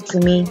to talk to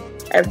me.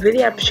 I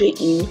really appreciate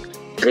you.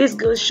 Please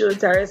go show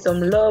Tarek some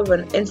love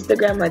on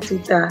Instagram and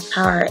Twitter.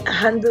 Her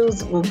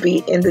handles will be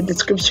in the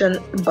description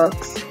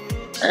box.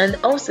 And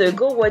also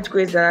go watch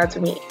Grey's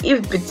Anatomy.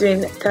 If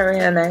between Tarek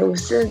and I, we've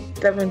seen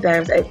 7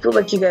 times, I feel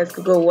like you guys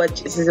could go watch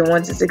season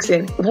 1 to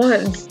 16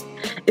 once.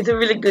 It's a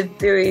really good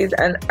series,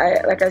 and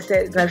like I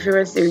said, it's my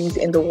favorite series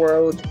in the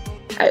world.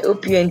 I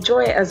hope you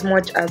enjoy it as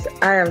much as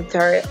I am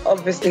Tarek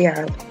obviously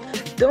have.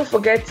 Don't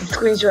forget to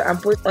screenshot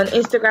and post on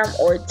Instagram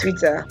or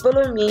Twitter.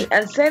 Follow me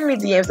and send me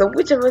DMs of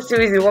whichever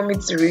series you want me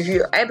to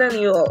review, either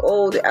new or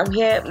old. I'm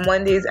here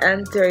Mondays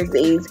and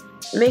Thursdays.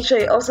 Make sure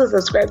you also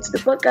subscribe to the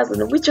podcast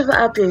on whichever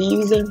app you're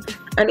using.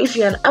 And if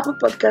you're an Apple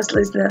Podcast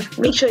listener,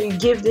 make sure you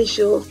give this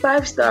show a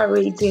 5-star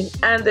rating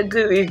and a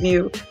good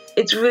review.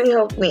 It really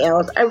helped me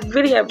out. I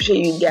really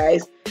appreciate you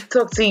guys.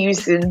 Talk to you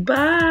soon.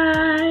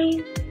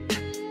 Bye.